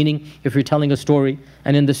forefathers. Meaning, if you're telling a story,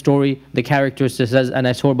 and in the story the character says, and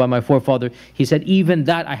I swore by my forefather, he said, even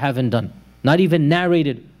that I haven't done. Not even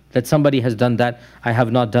narrated that somebody has done that, I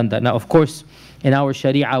have not done that. Now of course, in our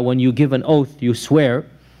Sharia, when you give an oath, you swear,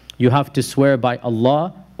 you have to swear by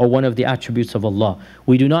Allah or one of the attributes of Allah.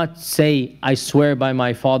 We do not say, I swear by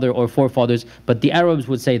my father or forefathers, but the Arabs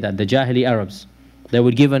would say that, the Jahili Arabs. They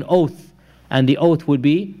would give an oath, and the oath would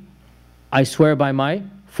be, I swear by my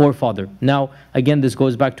forefather. Now, again, this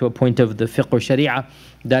goes back to a point of the fiqh or sharia,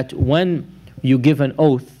 that when you give an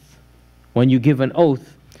oath,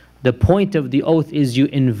 the point of the oath is you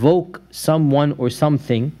invoke someone or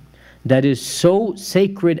something that is so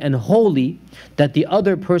sacred and holy that the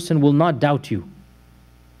other person will not doubt you.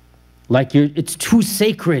 Like it's too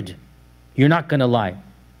sacred, you're not going to lie.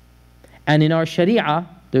 And in our sharia,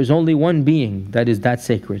 there's only one being that is that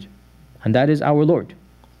sacred, and that is our Lord.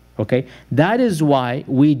 Okay, that is why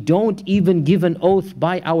we don't even give an oath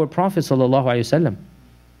by our Prophet ﷺ.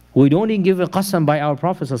 We don't even give a qasam by our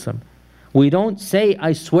Prophet ﷺ. We don't say,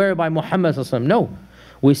 I swear by Muhammad ﷺ. No,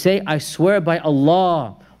 we say, I swear by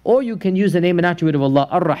Allah. Or you can use the name and attribute of Allah,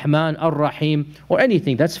 Ar-Rahman, Ar-Rahim, or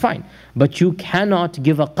anything, that's fine. But you cannot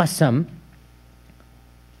give a qasam,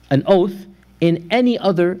 an oath, in any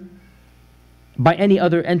other, by any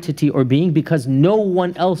other entity or being, because no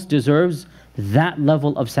one else deserves that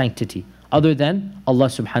level of sanctity other than Allah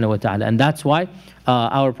subhanahu wa ta'ala. And that's why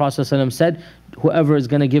our Prophet ﷺ said, whoever is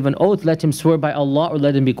going to give an oath, let him swear by Allah or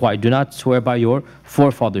let him be quiet. Do not swear by your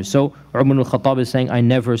forefathers. So Umar Ibn Al-Khkattab is saying, I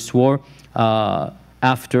never swore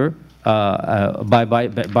after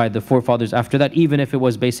by the forefathers after that, even if it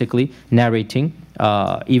was basically narrating,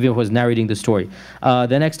 even if it was narrating the story.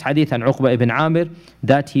 The next hadith, and Uqba ibn Amir,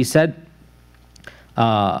 that he said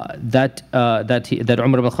that Umar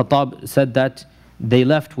ibn Al-Khattab said that they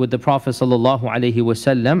left with the Prophet sallallahu alaihi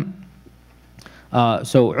wasallam.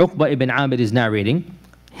 So Uqba ibn Amir is narrating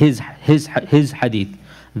his hadith,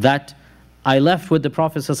 that I left with the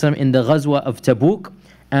Prophet sallallahu alaihi wasallam in the Ghazwa of Tabuk.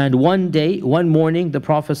 And one morning, the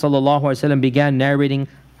Prophet ﷺ began narrating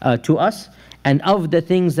to us. And of the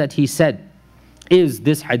things that he said is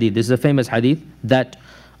this hadith. This is a famous hadith, that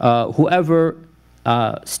whoever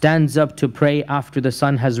stands up to pray after the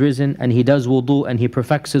sun has risen, and he does wudu, and he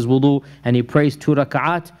perfects his wudu, and he prays 2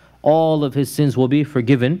 rak'at, all of his sins will be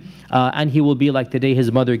forgiven, and he will be like the day his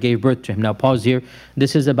mother gave birth to him. Now pause here.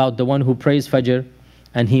 This is about the one who prays Fajr,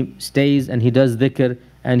 and he stays and he does dhikr,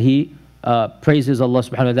 and he praises Allah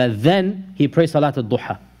subhanahu wa ta'ala. Then he prays Salat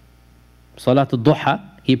al-Duha. Salat al-Duha,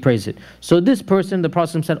 he prays it. So this person, the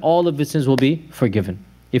Prophet said, all of his sins will be forgiven.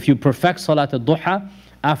 If you perfect Salat al-Duha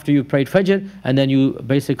after you prayed Fajr, and then you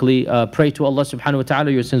basically pray to Allah subhanahu wa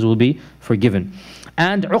ta'ala, your sins will be forgiven.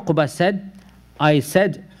 And Uqba said, I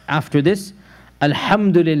said after this,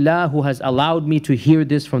 Alhamdulillah, who has allowed me to hear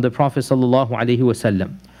this from the Prophet sallallahu alaihi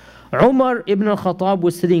wasallam. Umar Ibn Al-Khkattab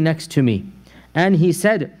was sitting next to me, and he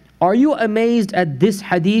said, are you amazed at this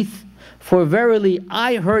hadith? For verily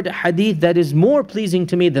I heard a hadith that is more pleasing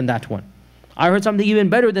to me than that one. I heard something even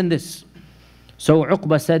better than this. So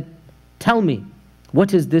Uqba said, tell me,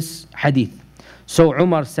 what is this hadith? So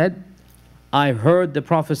Umar said, I heard the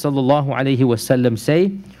Prophet ﷺ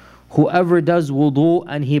say, whoever does wudu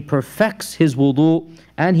and he perfects his wudu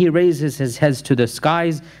and he raises his head to the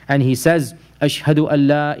skies and he says, أشهد أن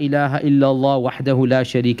لا إله إلا الله وحده لا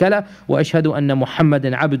شريك له وأشهد أن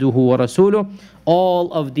محمدا عبده ورسوله,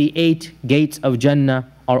 all of the 8 gates of Jannah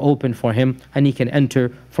are open for him, and he can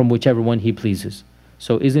enter from whichever one he pleases.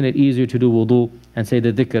 So isn't it easier to do wudu and say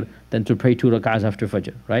the dhikr than to pray 2 rak'ahs after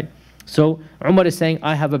Fajr, right? So Umar is saying,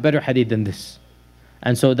 I have a better hadith than this.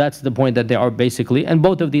 And so that's the point, that they are basically, and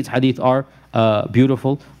both of these hadith are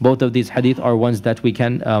beautiful. Both of these hadith are ones that we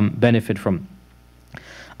can benefit from.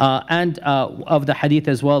 And of the hadith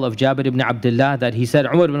as well of Jabir ibn Abdullah, that he said,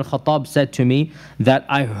 Umar ibn Al-Khattab said to me that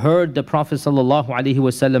I heard the Prophet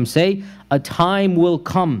ﷺ say, a time will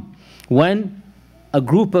come when a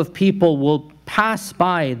group of people will pass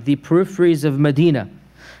by the peripheries of Medina,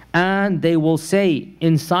 and they will say,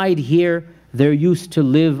 inside here there used to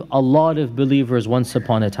live a lot of believers once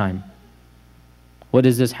upon a time. What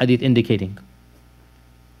is this hadith indicating?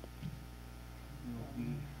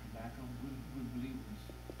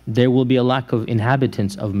 There will be a lack of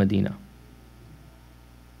inhabitants of Medina.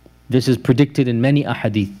 This is predicted in many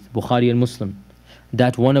ahadith, Bukhari and Muslim,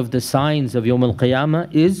 that one of the signs of Yawm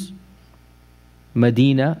al-Qiyamah is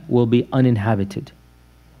Medina will be uninhabited.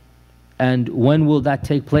 And when will that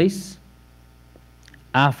take place?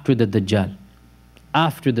 after the Dajjal.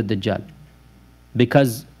 After the Dajjal.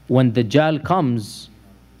 Because when Dajjal comes,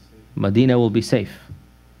 Medina will be safe.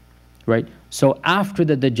 Right? So after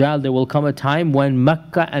the Dajjal, there will come a time when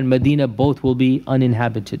Mecca and Medina both will be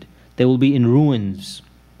uninhabited. They will be in ruins,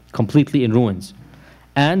 completely in ruins.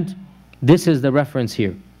 And this is the reference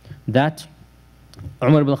here, that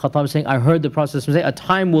Umar Ibn Al-Khkattab is saying, I heard the Prophet say, a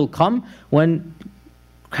time will come when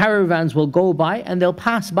caravans will go by and they'll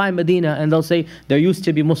pass by Medina and they'll say, there used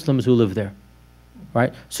to be Muslims who live there.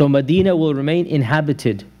 Right? So Medina will remain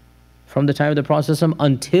inhabited from the time of the Prophet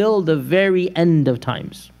until the very end of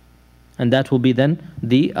times. And that will be then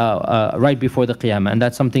the right before the Qiyamah. And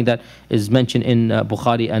that's something that is mentioned in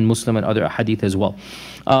Bukhari and Muslim and other hadith as well.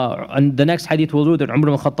 And the next hadith will do that Umar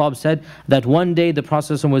Ibn Al-Khattab said that one day the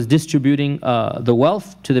Prophet was distributing the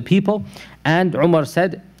wealth to the people, and Umar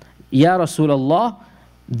said, Ya Rasulullah,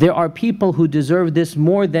 there are people who deserve this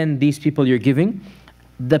more than these people you're giving.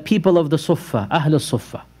 The people of the Suffah, Ahl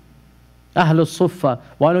al-Suffah. Ahl al-Suffah,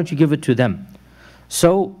 why don't you give it to them?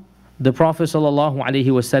 So the Prophet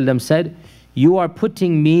ﷺ said, you are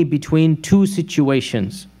putting me between two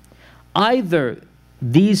situations. Either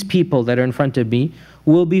these people that are in front of me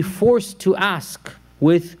will be forced to ask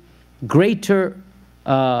with greater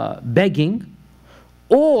begging,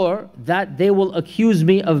 or that they will accuse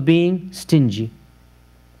me of being stingy.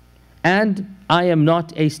 And I am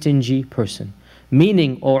not a stingy person.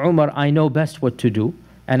 Meaning, O Umar, I know best what to do,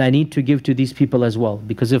 and I need to give to these people as well.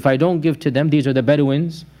 Because if I don't give to them, these are the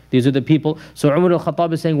Bedouins, these are the people. So Umar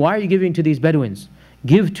Al-Khattab is saying, why are you giving to these Bedouins?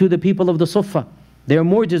 Give to the people of the Suffah. They are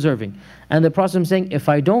more deserving. And the Prophet is saying, if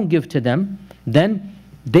I don't give to them, then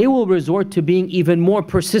they will resort to being even more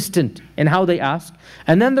persistent in how they ask.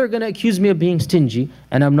 And then they're going to accuse me of being stingy,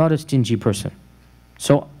 and I'm not a stingy person.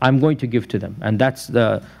 So I'm going to give to them. And that's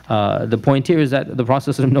the point here, is that the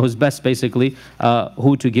Prophet knows best basically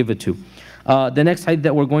who to give it to. The next hadith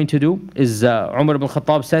that we're going to do is Umar Ibn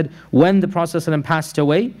Al-Khattab said, when the Prophet passed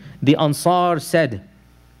away, the Ansar said,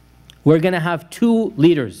 we're going to have two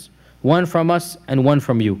leaders, one from us and one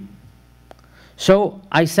from you. So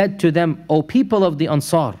I said to them, O people of the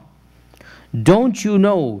Ansar, don't you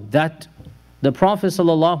know that the Prophet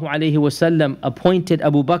ﷺ appointed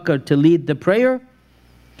Abu Bakr to lead the prayer?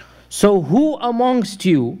 So who amongst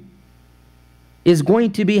you is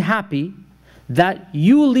going to be happy that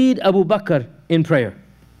you lead Abu Bakr in prayer?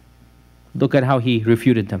 Look at how he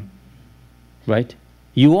refuted them. Right?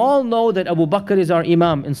 You all know that Abu Bakr is our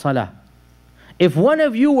Imam in Salah. If one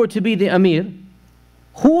of you were to be the Amir,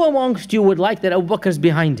 who amongst you would like that Abu Bakr is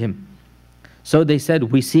behind him? So they said,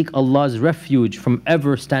 we seek Allah's refuge from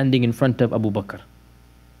ever standing in front of Abu Bakr.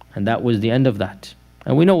 And that was the end of that.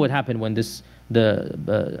 And we know what happened when the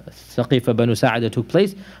Saqifa Banu Sa'ada took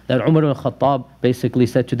place, that Umar Al-Khattab basically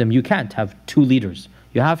said to them, you can't have two leaders.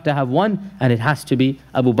 You have to have one, and it has to be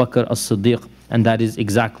Abu Bakr as-Siddiq. And that is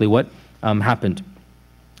exactly what happened.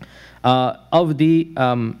 Of the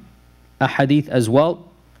ahadith as well,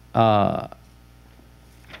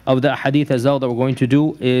 that we're going to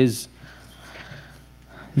do is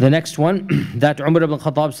the next one, that Umar ibn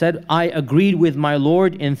Al-Khattab said, I agreed with my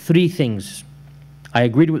Lord in three things. I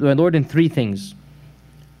agreed with my Lord in three things.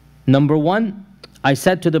 Number one, I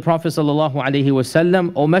said to the Prophet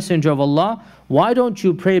ﷺ, O Messenger of Allah, why don't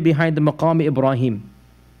you pray behind the maqam Ibrahim?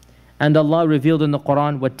 And Allah revealed in the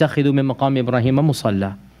Quran, وَاتَّخِذُوا مِن مَقَامِ إِبْرَاهِيمَ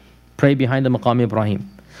مُصَلَّى. Pray behind the maqam Ibrahim.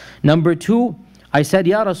 Number two, I said,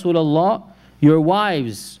 Ya Rasulullah, your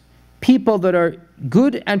wives, people that are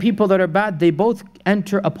good and people that are bad, they both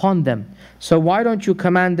enter upon them. So why don't you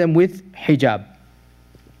command them with hijab?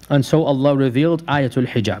 And so Allah revealed Ayatul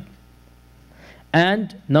Hijab.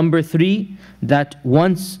 And number three, that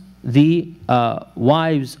once the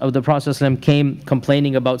wives of the Prophet ﷺ came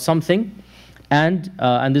complaining about something, and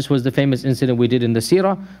this was the famous incident we did in the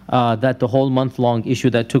seerah, that the whole month-long issue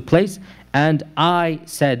that took place, and I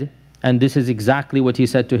said, and this is exactly what he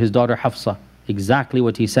said to his daughter Hafsa, exactly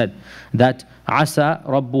what he said, that عَسَى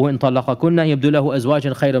رَبُّهُ إِن طَلَّقَكُنَّ يَبْدُ لَهُ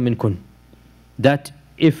أَزْوَاجًا خَيْرًا مِنْكُنْ. That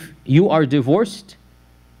if you are divorced,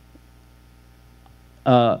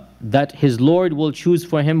 that his Lord will choose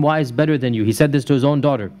for him wives better than you. He said this to his own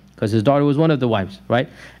daughter, because his daughter was one of the wives, right?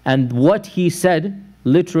 And what he said,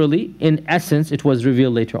 literally, in essence, it was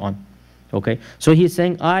revealed later on. Okay, so he's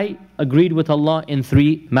saying, I agreed with Allah in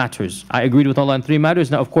three matters. I agreed with Allah in three matters.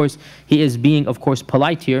 Now, of course, he is being, of course,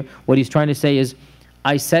 polite here. What he's trying to say is,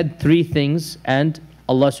 I said three things, and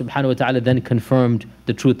Allah subhanahu wa ta'ala then confirmed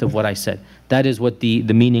the truth of what I said. That is what the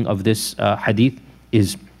meaning of this hadith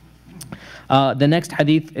is. The next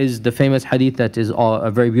hadith is the famous hadith that is a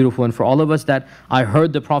very beautiful one for all of us, that I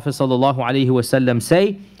heard the Prophet ﷺ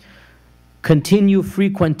say, continue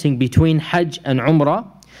frequenting between Hajj and Umrah,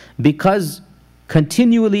 because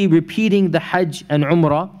continually repeating the Hajj and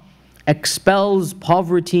Umrah expels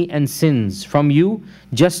poverty and sins from you,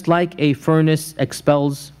 just like a furnace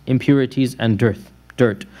expels impurities and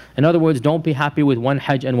dirt. In other words, don't be happy with one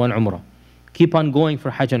Hajj and one Umrah. Keep on going for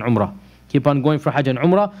Hajj and Umrah. Keep on going for Hajj and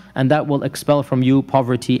Umrah, and that will expel from you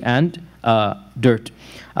poverty and dirt.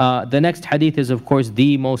 The next hadith is, of course,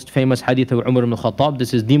 the most famous hadith of Umar Ibn Al-Khkattab.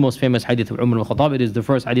 This is the most famous hadith of Umar Ibn Al-Khkattab. It is the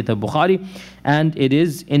first hadith of Bukhari, and it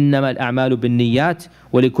is إنما الأعمال بالنيات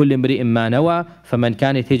ولكل امرئ ما نوى فمن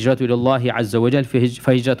كانت هجرته إلى الله عز وجل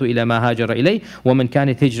فهجرته إلى ما هاجر إليه ومن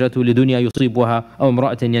كانت هجرته لدنيا يصيبها أو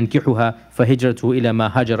امرأة ينكحها فهجرته إلى ما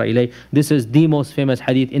هاجر إليه. This is the most famous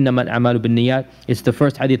hadith, إنما الأعمال بالنيات. It's the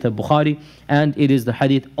first hadith of Bukhari, and it is the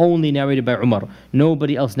hadith only narrated by Umar.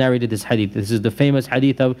 Nobody else narrated this hadith. This is the famous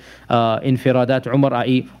hadith of Infiradat Umar,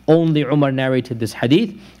 i.e. only Umar narrated this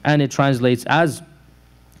hadith, and it translates as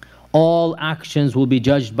all actions will be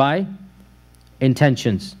judged by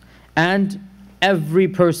intentions, and every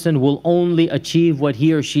person will only achieve what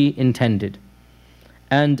he or she intended.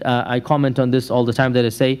 And I comment on this all the time, that I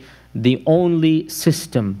say the only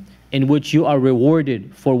system in which you are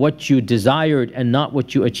rewarded for what you desired and not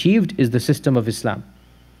what you achieved is the system of Islam.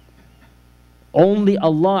 Only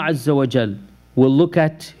Allah Azza wa Jal will look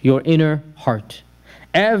at your inner heart.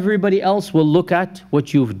 Everybody else will look at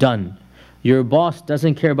what you've done. Your boss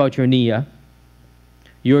doesn't care about your niyyah.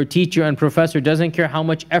 Your teacher and professor doesn't care how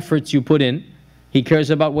much efforts you put in. He cares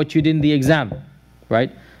about what you did in the exam,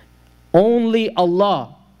 right? Only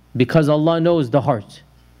Allah, because Allah knows the heart,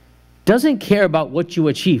 doesn't care about what you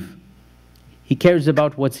achieve. He cares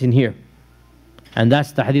about what's in here. And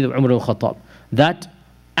that's the hadith of Umar Al-Khattab, that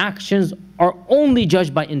actions are only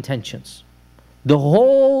judged by intentions. The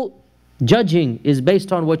whole judging is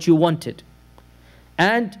based on what you wanted.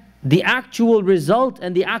 And the actual result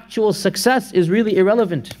and the actual success is really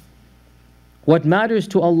irrelevant. What matters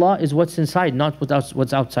to Allah is what's inside, not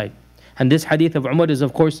what's outside. And this hadith of Umar is,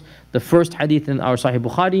 of course, the first hadith in our Sahih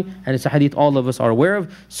Bukhari, and it's a hadith all of us are aware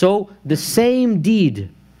of. So the same deed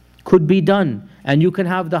could be done, and you can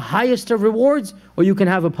have the highest of rewards, or you can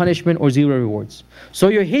have a punishment or zero rewards. So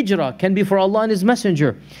your hijrah can be for Allah and His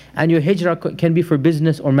Messenger, and your hijrah can be for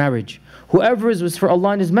business or marriage. Whoever was for Allah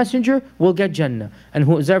and His Messenger will get Jannah, and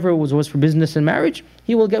whoever was for business and marriage,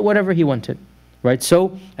 he will get whatever he wanted. Right?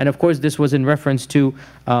 So, and of course this was in reference to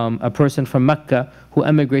a person from Mecca who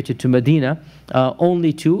emigrated to Medina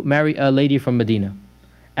only to marry a lady from Medina.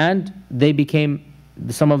 And they became,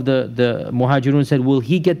 some of the muhajirun said, will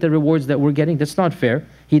he get the rewards that we're getting? That's not fair.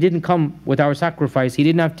 He didn't come with our sacrifice. He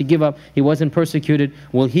didn't have to give up. He wasn't persecuted.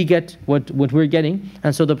 Will he get what we're getting?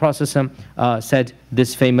 And so the Prophet said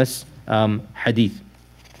this famous hadith.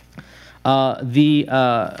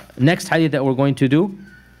 The next hadith that we're going to do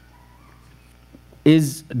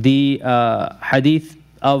is the hadith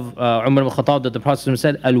of Umar Ibn Al-Khkattab, that the Prophet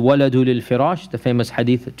said, Al-waladu lil-firash, the famous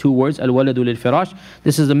hadith, 2 words, Al-waladu lil-firash.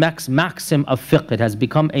 This is the maxim of fiqh. It has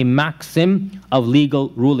become a maxim of legal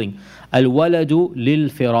ruling. Al-waladu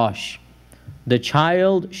lil-firash. The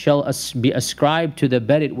child shall be ascribed to the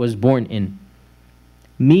bed it was born in.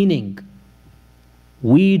 Meaning,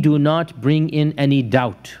 we do not bring in any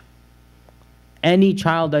doubt. Any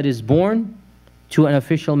child that is born to an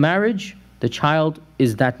official marriage, the child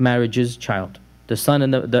is that marriage's child. The son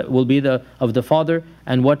and will be of the father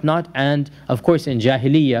and whatnot. And of course in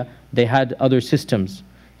Jahiliyyah, they had other systems.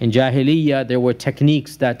 In Jahiliyyah, there were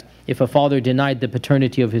techniques that if a father denied the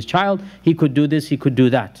paternity of his child, he could do this, he could do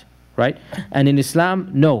that, right? And in Islam,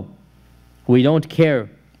 no. We don't care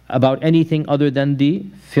about anything other than the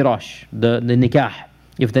firash, the nikah.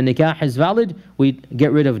 If the nikah is valid, we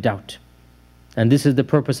get rid of doubt. And this is the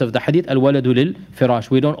purpose of the hadith, al-waladu lil-firash.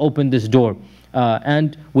 We don't open this door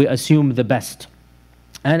and we assume the best.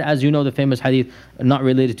 And as you know, the famous hadith, not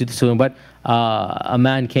related to this one, but a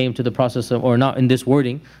man came to the Prophet, or not in this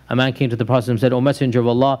wording, a man came to the Prophet and said, O Messenger of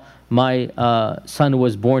Allah, my son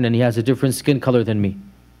was born and he has a different skin color than me.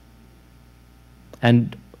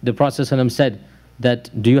 And the Prophet said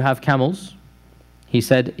that, do you have camels? He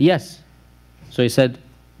said, yes. So he said,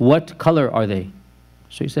 what color are they?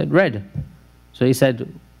 So he said, red. So he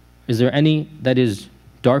said, is there any that is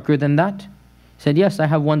darker than that? He said, yes, I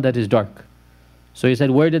have one that is dark. So he said,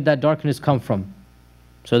 where did that darkness come from?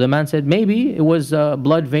 So the man said, maybe it was a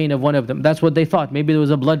blood vein of one of them. That's what they thought. Maybe there was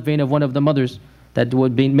a blood vein of one of the mothers that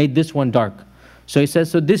would be made this one dark. So he says,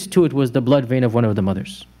 so this too, it was the blood vein of one of the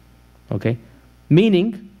mothers. Okay?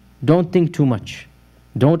 Meaning, don't think too much.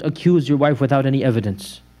 Don't accuse your wife without any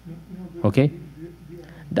evidence. Okay?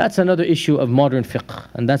 That's another issue of modern fiqh,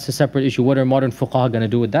 and that's a separate issue. What are modern fuqaha going to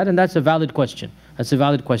do with that? And that's a valid question. That's a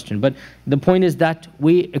valid question. But the point is that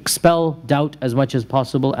we expel doubt as much as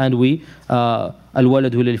possible, and we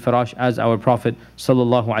al-waladu lil-firash, as our Prophet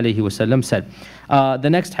sallallahu alaihi wasallam said. The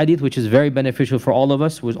next hadith, which is very beneficial for all of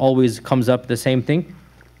us, which always comes up the same thing,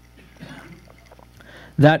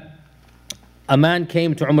 that a man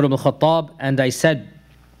came to Umar Ibn Al-Khkattab,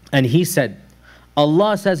 and he said,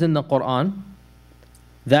 Allah says in the Quran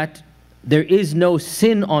that there is no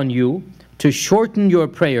sin on you to shorten your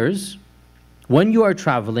prayers when you are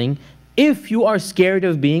traveling if you are scared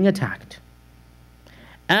of being attacked.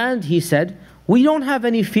 And he said, we don't have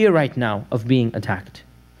any fear right now of being attacked,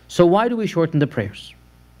 so why do we shorten the prayers?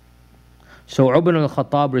 So Umar Ibn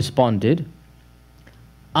Al-Khattab responded,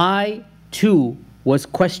 I too was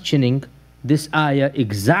questioning this ayah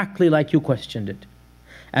exactly like you questioned it.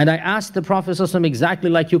 And I asked the Prophet ﷺ exactly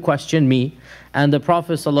like you questioned me. And the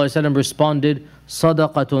Prophet ﷺ responded,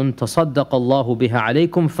 صَدَقَةٌ تَصَدَّقَ اللَّهُ بِهَا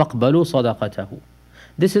عَلَيْكُمْ فَاقْبَلُوا صَدَقَتَهُ.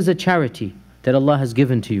 This is a charity that Allah has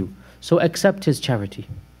given to you, so accept His charity.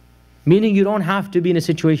 Meaning you don't have to be in a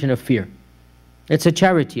situation of fear. It's a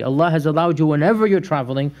charity. Allah has allowed you whenever you're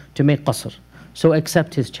traveling to make qasr. So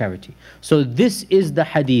accept His charity. So this is the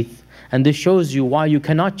hadith. And this shows you why you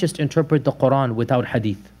cannot just interpret the Quran without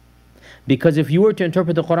hadith. Because if you were to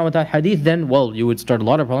interpret the Quran without hadith, then, well, you would start a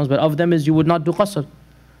lot of problems, but of them is you would not do qasr.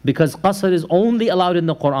 Because qasr is only allowed in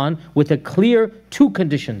the Quran with a clear two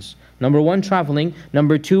conditions. Number one, traveling.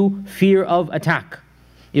 Number two, fear of attack.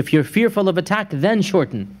 If you're fearful of attack, then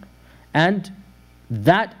shorten. And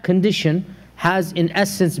that condition has in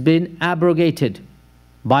essence been abrogated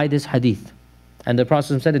by this hadith. And the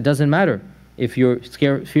Prophet said it doesn't matter if you're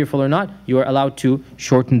scared, fearful or not, you are allowed to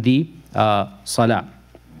shorten the salah.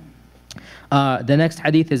 The next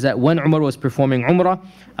hadith is that when Umar was performing Umrah,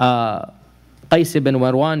 Qais ibn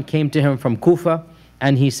Marwan came to him from Kufa,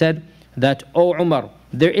 and he said that, O Umar,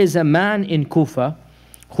 there is a man in Kufa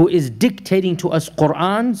who is dictating to us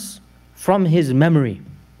Qur'ans from his memory.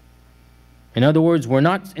 In other words, we're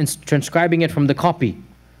not transcribing it from the copy.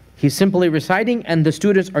 He's simply reciting and the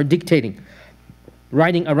students are dictating,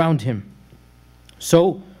 writing around him.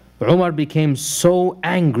 So Umar became so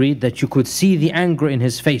angry that you could see the anger in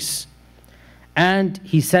his face. And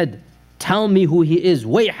he said, tell me who he is.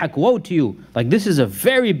 Wayhak, woe to you. Like, this is a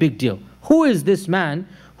very big deal. Who is this man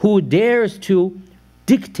who dares to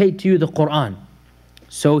dictate to you the Quran?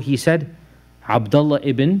 So he said, Abdullah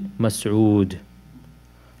ibn Mas'ud.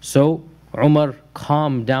 So Umar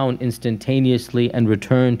calmed down instantaneously and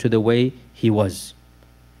returned to the way he was.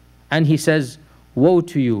 And he says, woe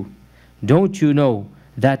to you. Don't you know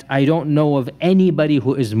that I don't know of anybody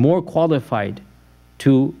who is more qualified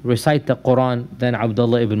to recite the Quran than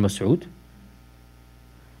Abdullah ibn Mas'ud?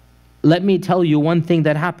 Let me tell you one thing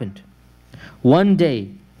that happened. One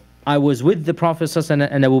day, I was with the Prophet ﷺ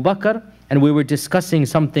and Abu Bakr, and we were discussing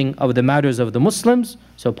something of the matters of the Muslims.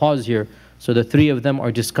 So pause here. So the three of them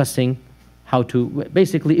are discussing how to,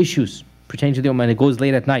 basically issues pertaining to the Ummah, and it goes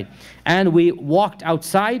late at night. And we walked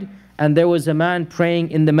outside, and there was a man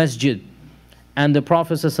praying in the masjid. And the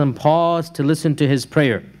Prophet ﷺ paused to listen to his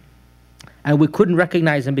prayer. And we couldn't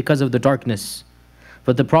recognize him because of the darkness.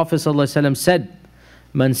 But the Prophet ﷺ said,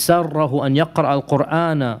 مَنْ سَرَّهُ أَنْ يَقْرَأَ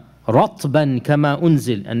الْقُرْآنَ رَطْبًا كَمَا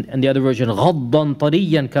أُنزِلْ, and the other version, غَضًّا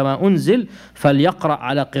طَرِيًّا كَمَا أُنزِلْ فَلْيَقْرَأ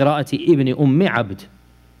عَلَى قِرَاءَةِ ابْنِ أُمِّ عَبْدٍ.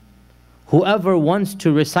 Whoever wants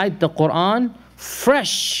to recite the Quran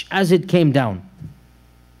fresh as it came down,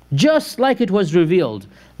 just like it was revealed,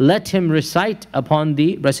 let him recite upon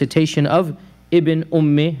the recitation of Ibn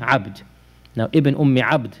Abd. Now Ibn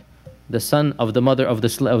Abd, the son of the mother of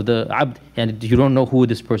the Abd, and you don't know who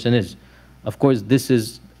this person is. Of course, this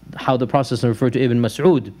is how the Prophet referred to Ibn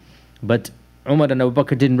Mas'ud, but Umar and Abu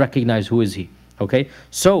Bakr didn't recognize who is he. Okay,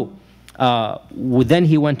 so then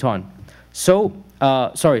he went on. So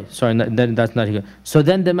that's not here. So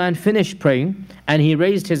then the man finished praying and he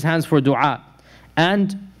raised his hands for dua,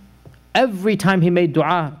 and every time he made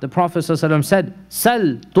dua, the Prophet ﷺ said, Sal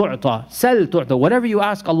tu'ta, sal tu'ta. Whatever you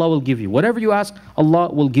ask, Allah will give you. Whatever you ask,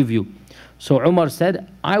 Allah will give you. So Umar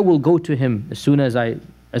said, I will go to him as soon as I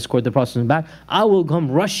escort the Prophet back. I will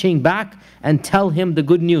come rushing back and tell him the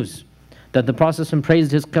good news, that the Prophet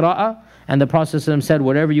praised his qira'ah, and the Prophet said,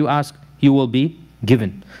 whatever you ask, you will be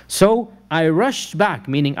given. So I rushed back,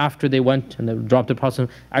 meaning after they went and they dropped the Prophet,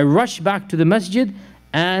 I rushed back to the masjid,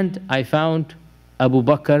 and I found Abu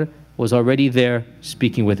Bakr was already there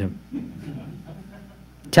speaking with him,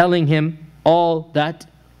 telling him all that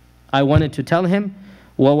I wanted to tell him.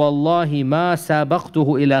 وَوَاللَّهِ مَا سَابَقْتُهُ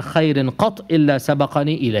إِلَى خَيْرٍ قَطْ إِلَّا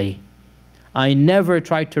سَبَقَنِي إِلَيْهِ. I never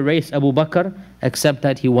tried to race Abu Bakr except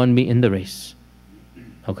that he won me in the race.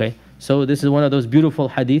 Okay, so this is one of those beautiful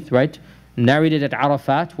hadith, right? Narrated at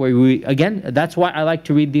Arafat, where we, again, that's why I like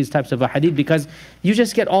to read these types of hadith, because you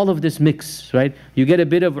just get all of this mix, right? You get a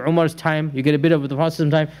bit of Umar's time, you get a bit of the Prophet's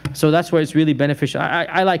time, so that's where it's really beneficial.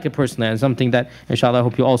 I like it personally, and something that, inshallah, I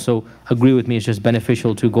hope you also agree with me, it's just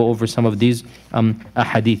beneficial to go over some of these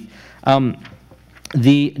hadith.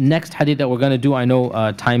 The next hadith that we're going to do, I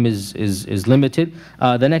know time is limited.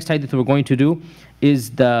 The next hadith we're going to do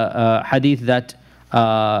is the hadith that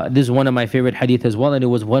this is one of my favorite hadith as well, and it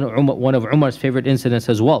was one of Umar's favorite incidents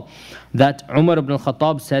as well. That Umar Ibn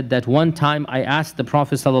Al-Khkattab said that one time I asked the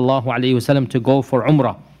Prophet ﷺ to go for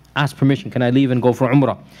Umrah. Asked permission, can I leave and go for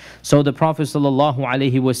Umrah? So the Prophet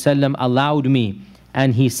ﷺ allowed me,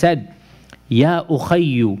 and he said, Ya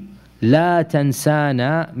ukhayyu, la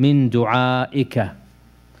tansana min du'aika.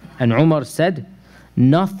 And Umar said,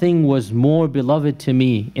 nothing was more beloved to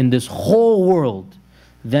me in this whole world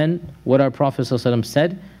than what our Prophet ﷺ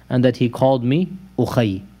said, and that he called me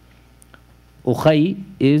Ukhay. Ukhay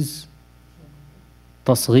is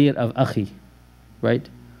tasghir of akhi, right?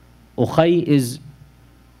 Ukhay is,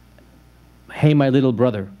 hey, my little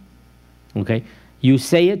brother. Okay? You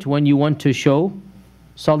say it when you want to show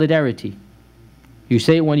solidarity. You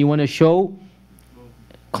say it when you want to show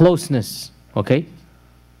closeness, okay?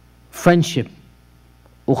 Friendship.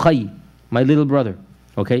 Ukhay, my little brother,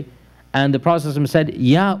 okay? And the Prophet ﷺ said,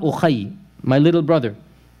 Ya ukhay, my little brother,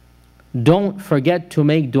 don't forget to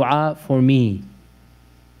make dua for me.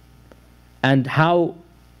 And how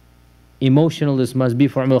emotional this must be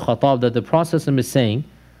for Umar Al-Khattab, that the Prophet ﷺ is saying,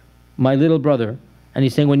 my little brother, and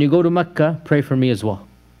he's saying, when you go to Mecca, pray for me as well.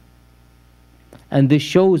 And this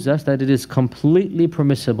shows us that it is completely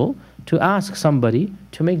permissible to ask somebody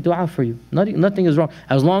to make dua for you. Nothing is wrong,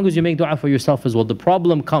 as long as you make dua for yourself as well. The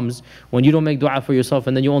problem comes when you don't make dua for yourself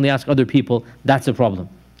and then you only ask other people. That's a problem.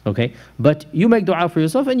 Okay? But you make dua for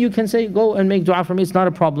yourself and you can say, go and make dua for me. It's not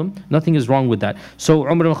a problem. Nothing is wrong with that. So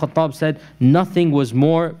Umar Ibn-Al-Khattab said, nothing was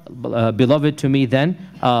more beloved to me than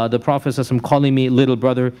the Prophet ﷺ calling me little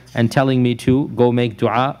brother and telling me to go make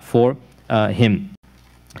dua for him.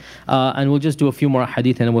 And we'll just do a few more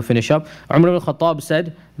hadith and then we'll finish up. Umar Ibn Al-Khattab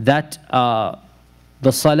said that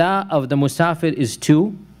the salah of the musafir is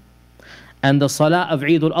 2, and the salah of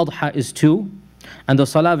Eid al-Adha is 2, and the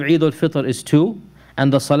salah of Eid al-Fitr is 2,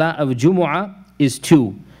 and the salah of Jumu'ah is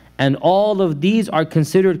 2. And all of these are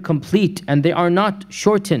considered complete and they are not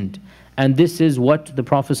shortened. And this is what the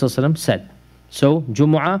Prophet ﷺ said. So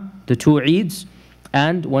Jumu'ah, the 2 Eids,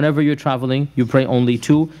 and whenever you're traveling, you pray only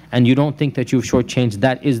 2, and you don't think that you've shortchanged.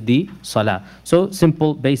 That is the salah. So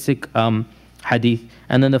simple, basic hadith.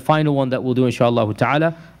 And then the final one that we'll do, inshallah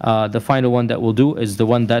ta'ala, the final one that we'll do is the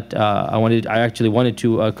one that I actually wanted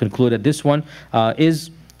to conclude at this one, is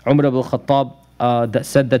Umar Ibn Al-Khattab that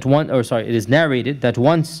said that it is narrated that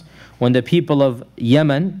once when the people of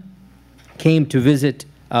Yemen came to visit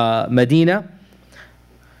Medina,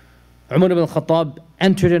 Umar Ibn Al-Khattab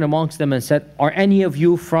entered in amongst them and said, are any of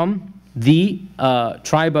you from the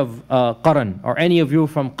tribe of Qaran? Are any of you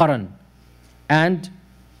from Qaran? And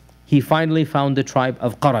he finally found the tribe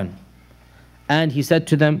of Qaran. And he said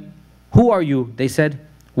to them, who are you? They said,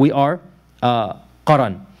 we are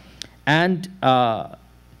Qaran. And Umar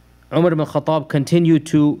ibn Khattab continued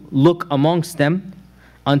to look amongst them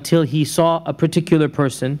until he saw a particular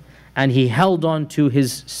person, and he held on to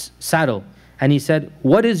his saddle. And he said,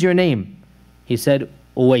 what is your name? He said,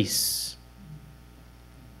 Uwais.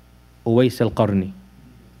 Uwais al-Qarni.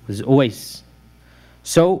 It was Uwais.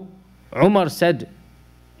 So Umar said,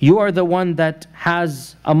 you are the one that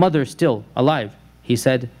has a mother still alive? He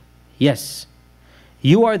said, yes.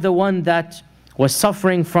 You are the one that was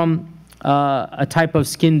suffering from a type of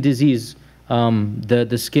skin disease.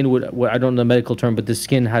 The skin would, I don't know the medical term, but the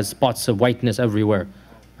skin has spots of whiteness everywhere.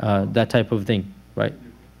 That type of thing, right?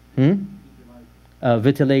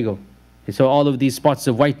 Vitiligo. So all of these spots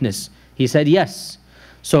of whiteness. He said, yes.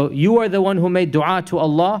 So you are the one who made dua to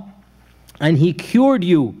Allah, and He cured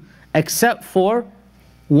you, except for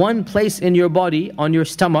one place in your body, on your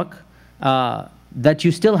stomach, that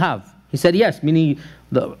you still have. He said, yes, meaning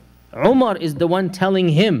Umar is the one telling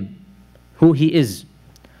him who he is.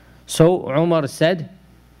 So Umar said,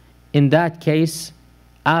 in that case,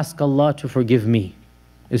 ask Allah to forgive me.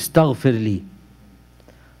 Istaghfir li.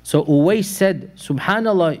 So Uwais said,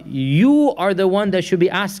 Subhanallah, you are the one that should be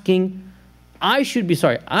asking, I should be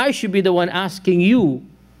the one asking you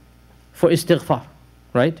for istighfar,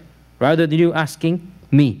 right? Rather than you asking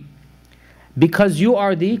me. Because you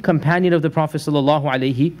are the companion of the Prophet sallallahu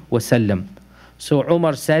alaihi wasallam. So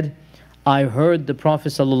Umar said, I heard the Prophet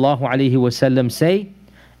ﷺ say,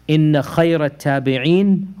 "Inna khayra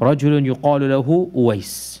tabi'in rajulun yuqalu lahu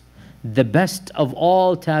Uwais." The best of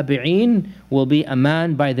all tabi'in will be a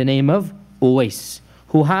man by the name of Uwais,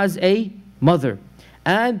 who has a mother,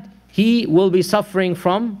 and he will be suffering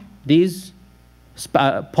from these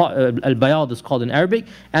al-bayad is called in Arabic,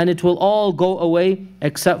 and it will all go away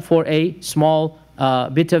except for a small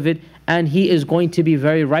bit of it, and he is going to be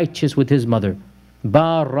very righteous with his mother.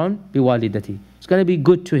 Barran biwalidati. It's going to be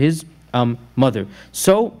good to his mother.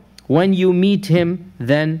 So when you meet him,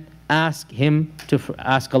 then ask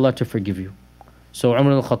Allah to forgive you. So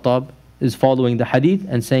Umar Al-Khattab is following the hadith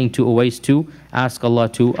and saying to Uwais to ask Allah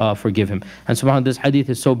to forgive him. And subhanAllah, this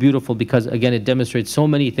hadith is so beautiful because again it demonstrates so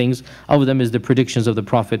many things. Of them is the predictions of the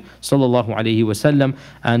Prophet sallallahu alaihi wasallam.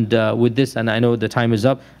 And with this, and I know the time is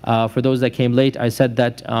up, for those that came late, I said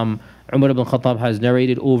that Umar Ibn Al-Khkattab has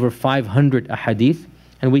narrated over 500 ahadith,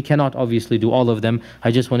 and we cannot obviously do all of them.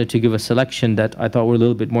 I just wanted to give a selection that I thought were a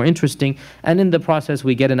little bit more interesting, and in the process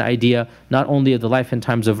we get an idea not only of the life and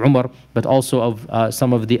times of Umar, but also of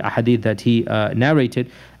some of the ahadith that he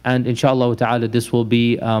narrated. And inshallah ta'ala, this will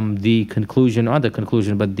be the conclusion, not the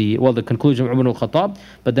conclusion, but the conclusion of Umar Al-Khattab.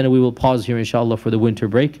 But then we will pause here inshallah for the winter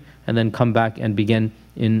break, and then come back and begin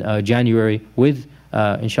in January with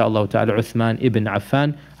inshallah ta'ala Uthman ibn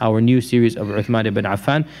Affan, our new series of Uthman ibn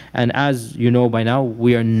Affan. And as you know by now,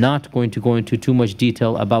 we are not going to go into too much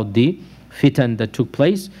detail about the fitan that took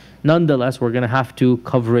place. Nonetheless, we're going to have to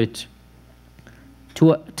cover it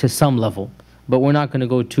to some level, but we're not going to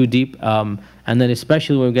go too deep. And then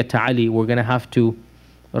especially when we get to Ali, we're going to have to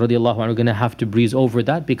radiallahu anhu, we're going to have to breeze over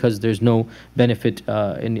that because there's no benefit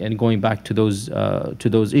in going back to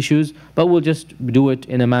those issues. But we'll just do it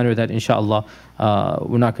in a manner that inshallah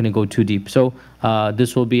we're not going to go too deep. So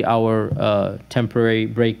this will be our temporary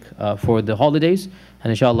break for the holidays,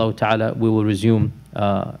 and inshallah ta'ala we will resume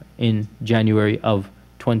in January of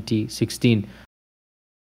 2016.